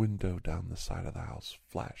 The window down the side of the house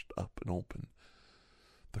flashed up and open.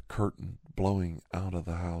 The curtain blowing out of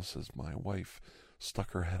the house as my wife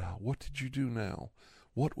stuck her head out. What did you do now?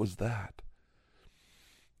 What was that?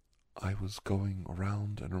 I was going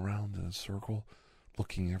around and around in a circle,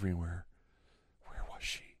 looking everywhere. Where was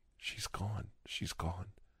she? She's gone. She's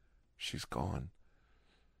gone. She's gone.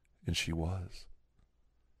 And she was.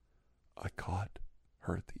 I caught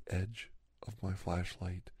her at the edge of my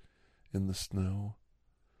flashlight in the snow,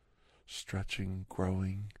 stretching,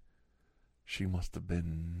 growing. She must have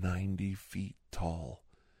been 90 feet tall,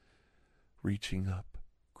 reaching up,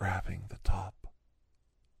 grabbing the top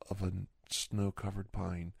of a snow-covered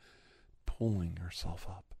pine, pulling herself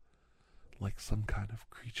up like some kind of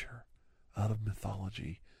creature out of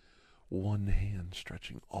mythology, one hand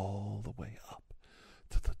stretching all the way up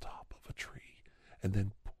to the top of a tree, and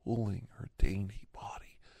then pulling her dainty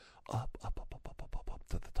body up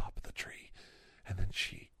to the top of the tree, and then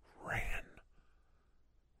she ran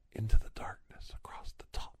into the darkness across the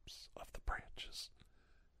tops of the branches,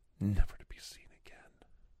 never to be seen again.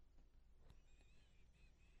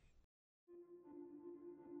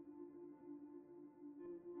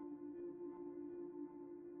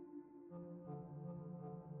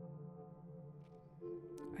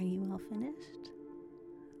 Are you all finished?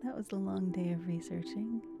 That was a long day of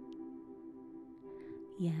researching.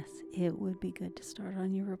 Yes, it would be good to start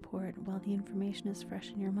on your report while the information is fresh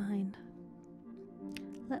in your mind.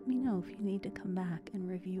 Let me know if you need to come back and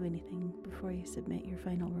review anything before you submit your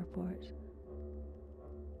final report.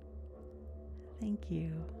 Thank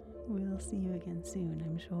you. We'll see you again soon,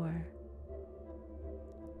 I'm sure.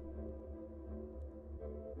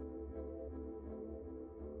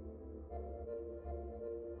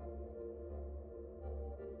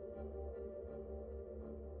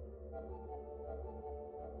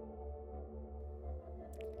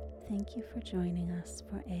 Thank you for joining us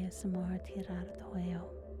for ASMR Tirar de Huello.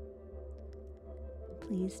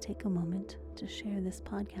 Please take a moment to share this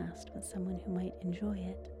podcast with someone who might enjoy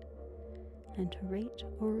it, and to rate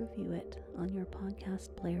or review it on your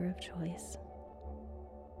podcast player of choice.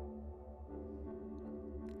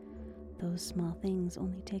 Those small things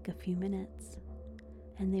only take a few minutes,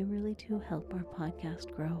 and they really do help our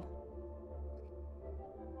podcast grow.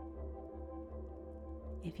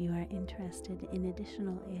 If you are interested in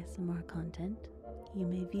additional ASMR content, you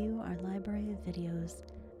may view our library of videos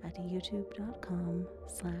at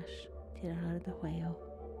youtube.com/Tirar de Huello.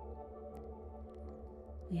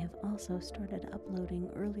 We have also started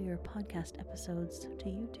uploading earlier podcast episodes to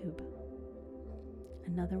YouTube.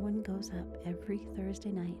 Another one goes up every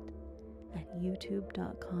Thursday night at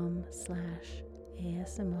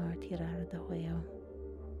youtube.com/ASMR Tirar de Huello.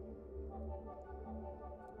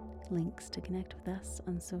 Links to connect with us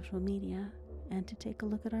on social media and to take a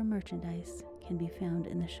look at our merchandise can be found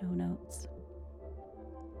in the show notes.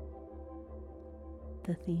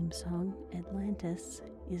 The theme song, Atlantis,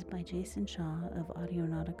 is by Jason Shaw of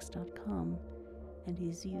Audionautics.com and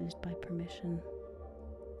is used by permission.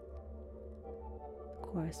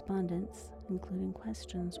 Correspondence, including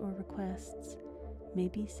questions or requests, may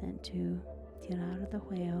be sent to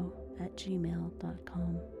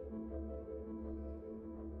tirardehuello@gmail.com.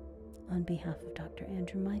 On behalf of Dr.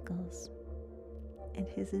 Andrew Michaels and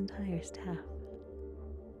his entire staff,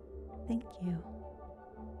 thank you.